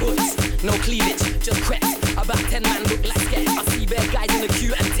heels, just hoods, no cleavage, just crepes. About 10 man look like scared. I see bare guys in the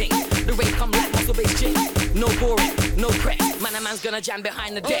queue and ting. The rave come like muscle-based chick. No boring, no crepes. Man, a man's gonna jam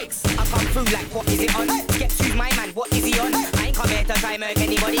behind the decks. I come through like, what is it on? Skep's who's my man, what is he on? I ain't come here to try murk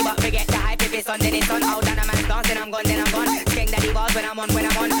anybody, but forget the hype. If it's on, then it's on. Out down a man's dance, then I'm gone, then I'm gone. Skeng daddy bars when I'm on. I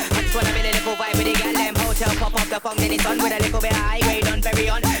just wanna build a little vibe with the gal. Them hotel pop off the funk, then it's on. With a little bit of high grade on, very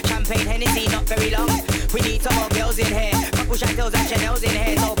on. Champagne, Hennessy, not very long. We need some more girls in here. Couple Chantels and Chanels in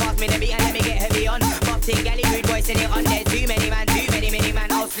here. So pass me the beat and let me get heavy on. Bobting, galley, rude boys in it on. There's too many man, many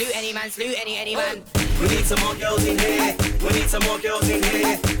man. I'll salute any man, salute any man. We need some more girls in here. We need some more girls in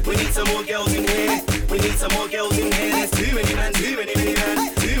here. We need some more girls in here. We need some more girls in here. There's too many man, too many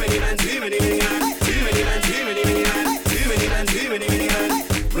man. Too many man, too many man. Too many man, too many man. Too many man, too many man.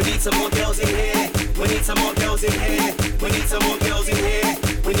 We need some more girls in here. We need some more girls in here. We need some more girls in here.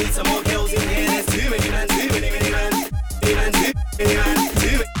 We need some more girls in here. There's too many man, too many man. Too many man,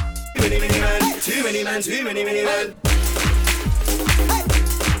 too many man. Too many man, too many man.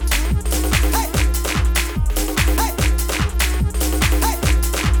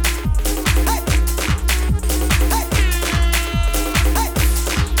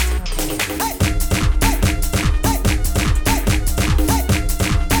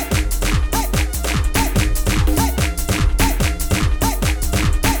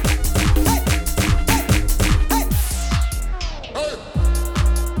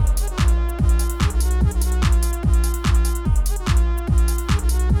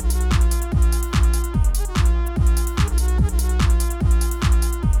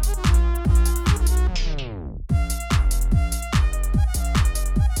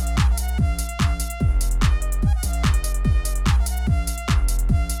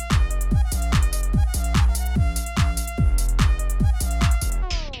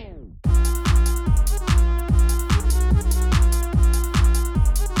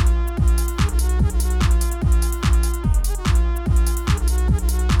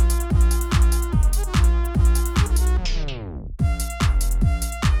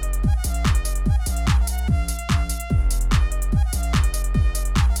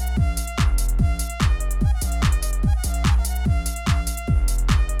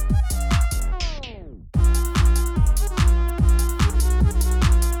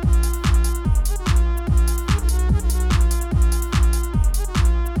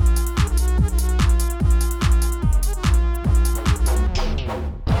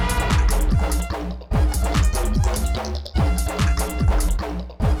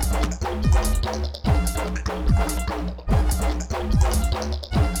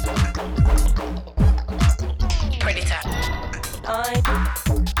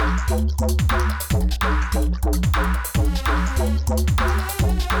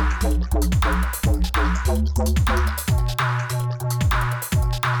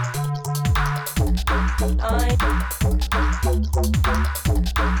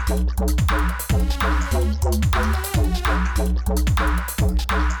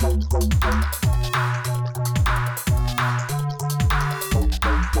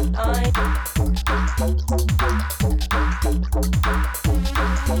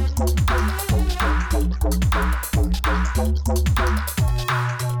 I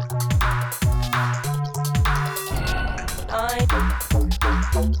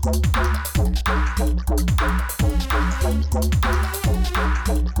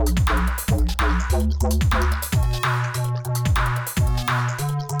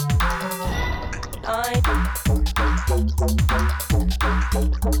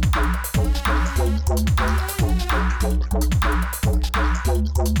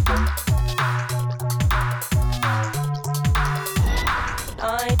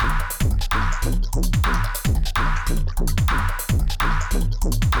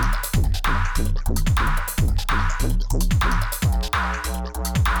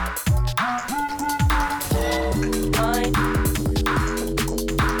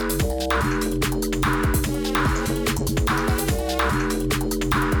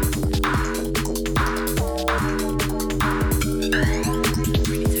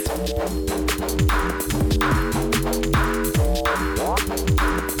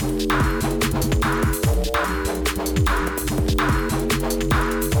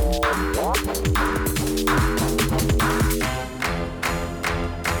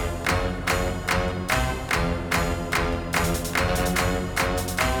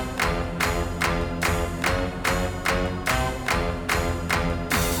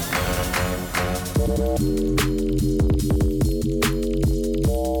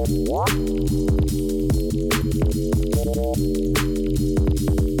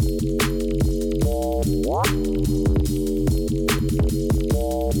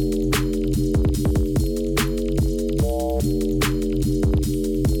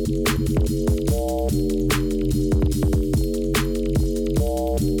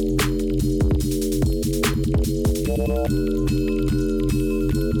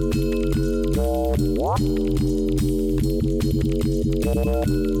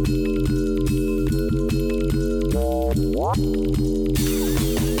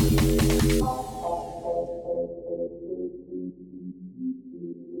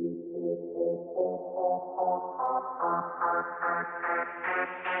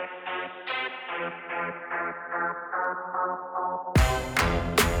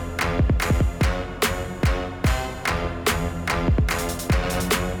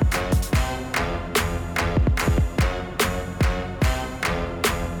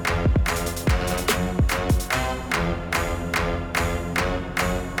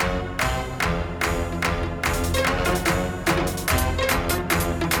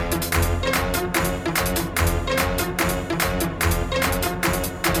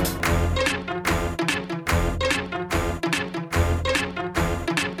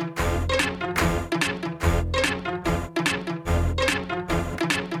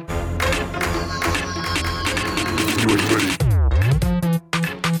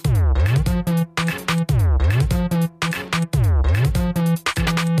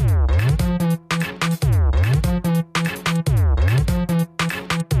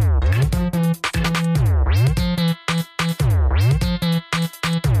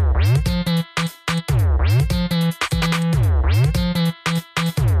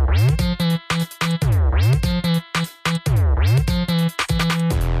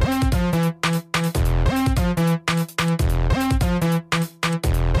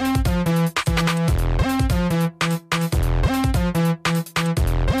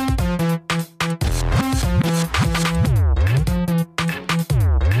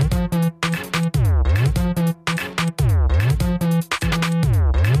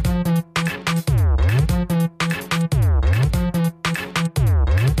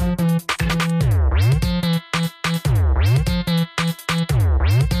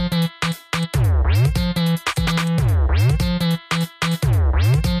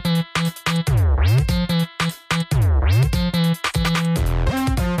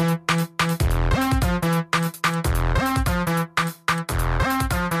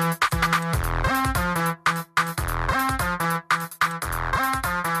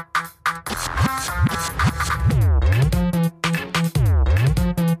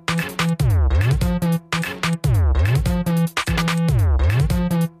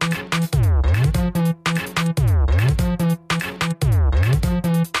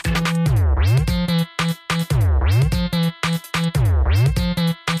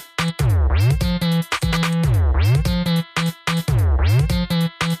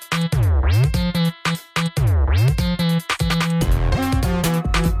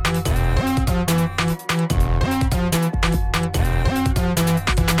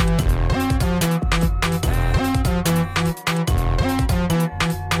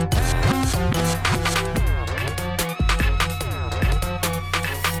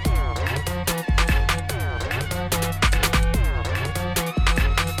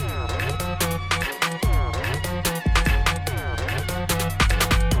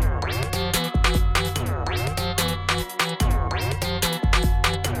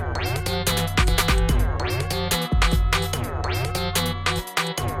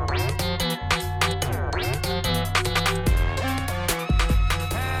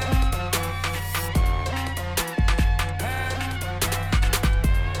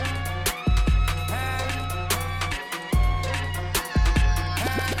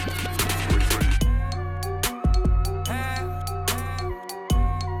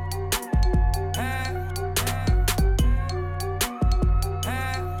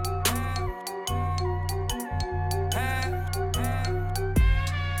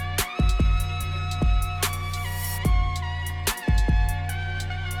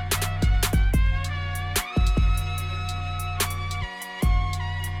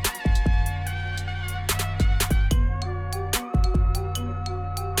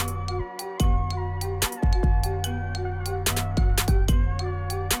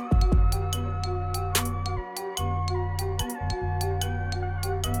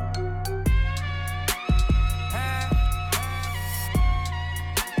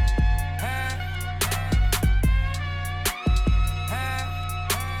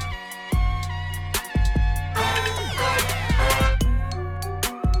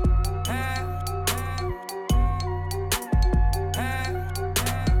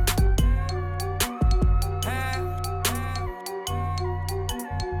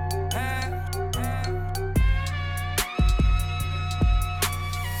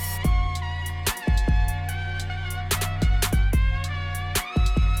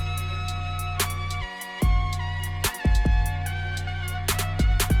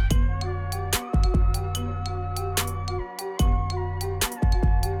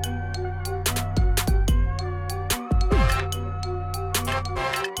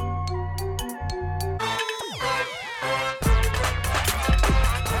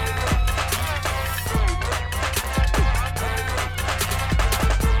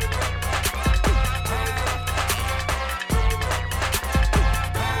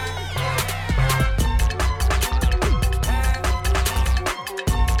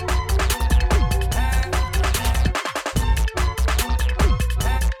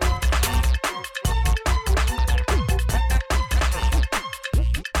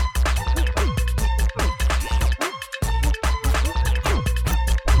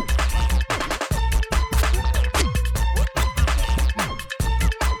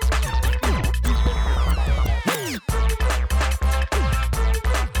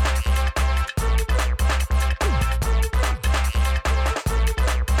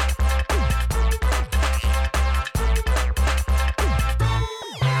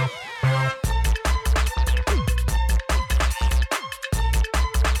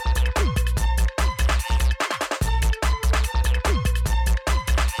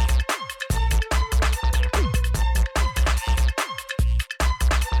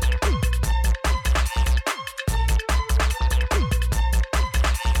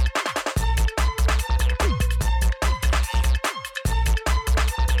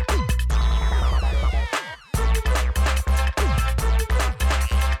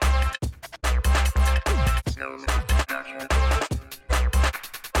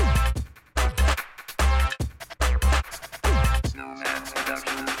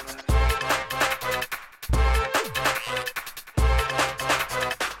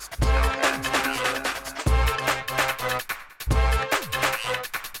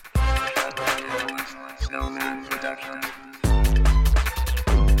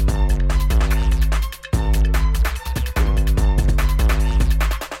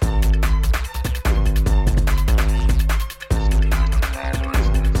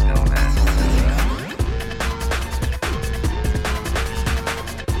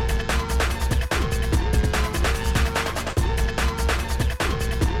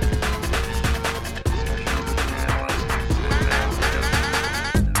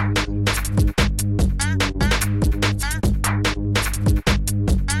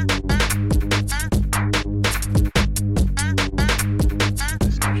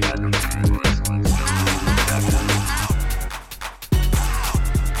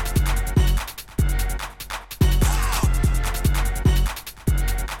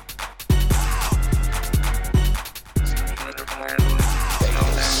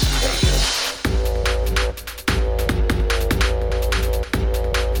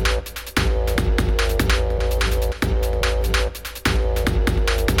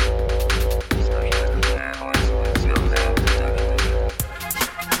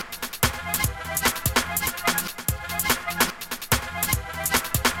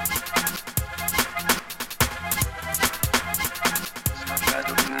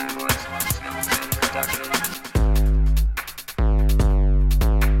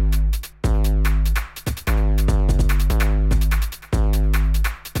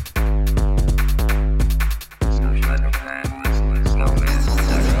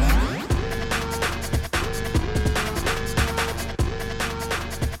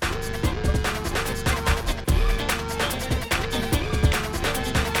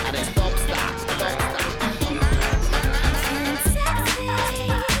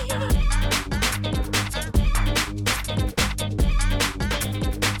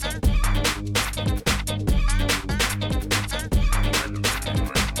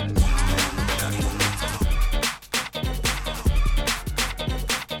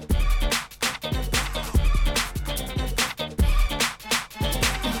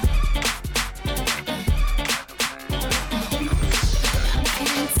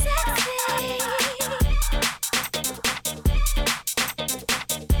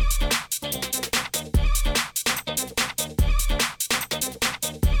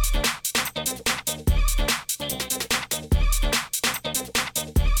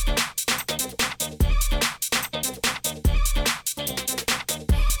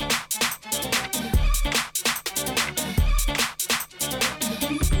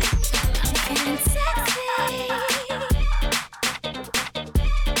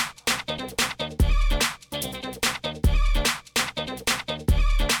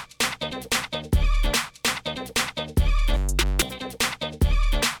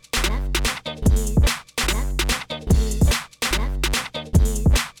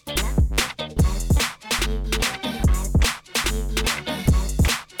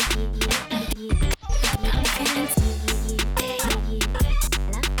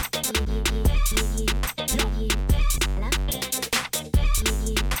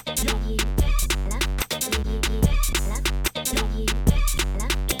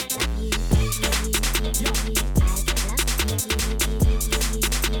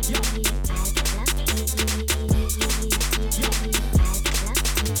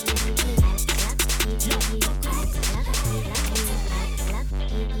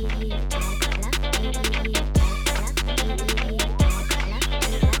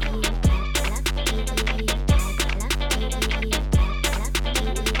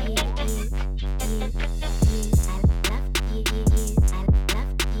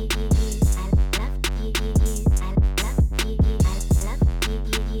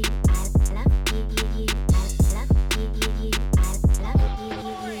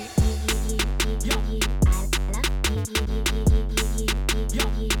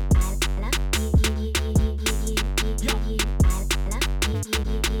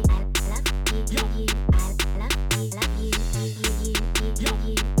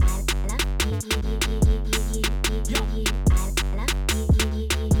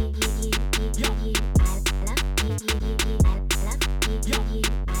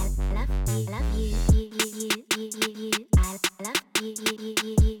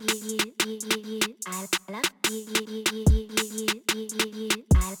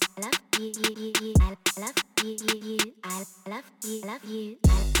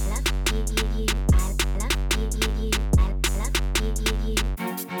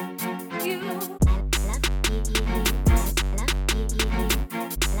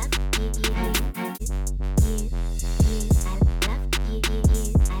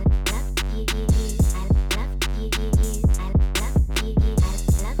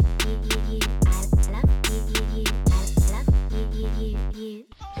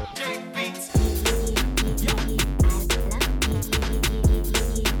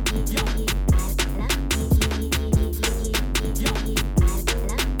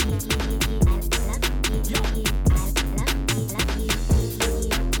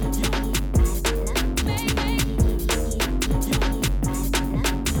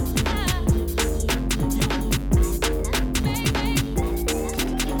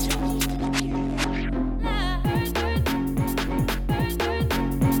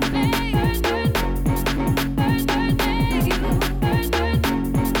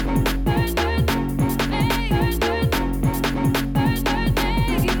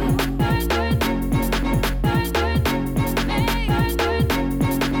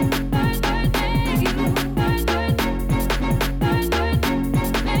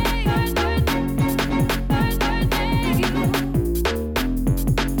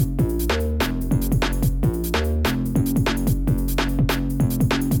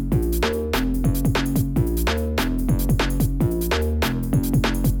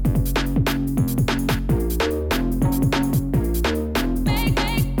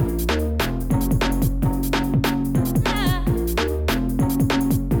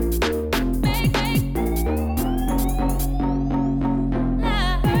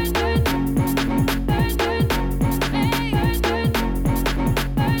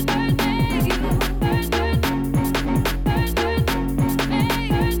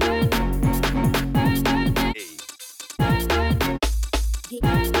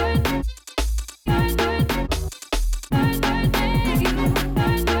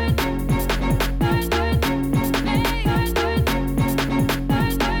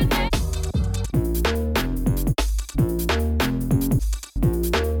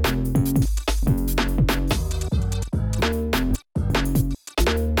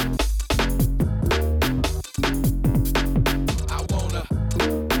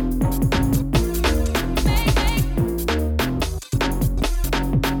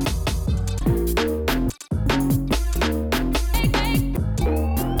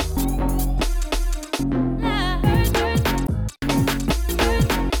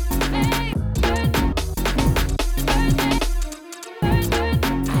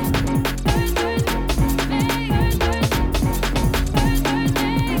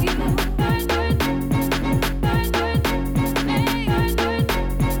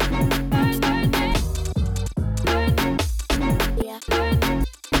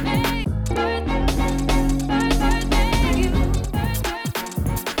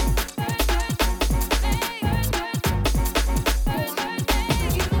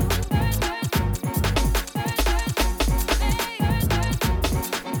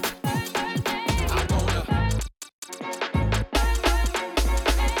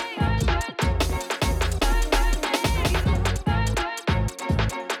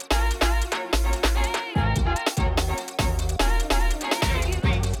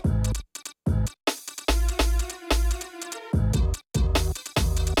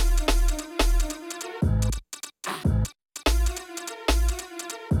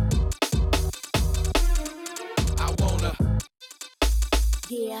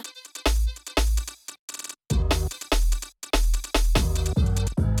Yeah.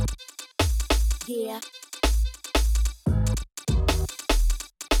 Yeah.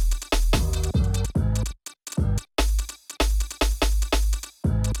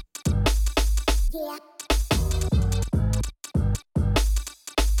 Yeah.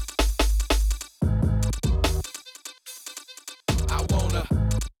 I wanna.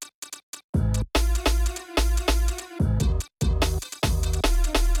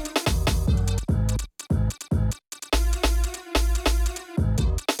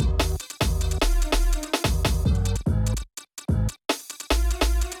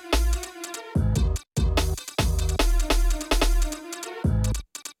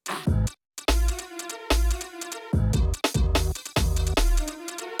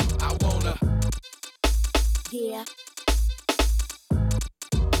 I wanna. Yeah.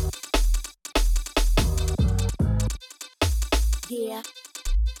 Yeah.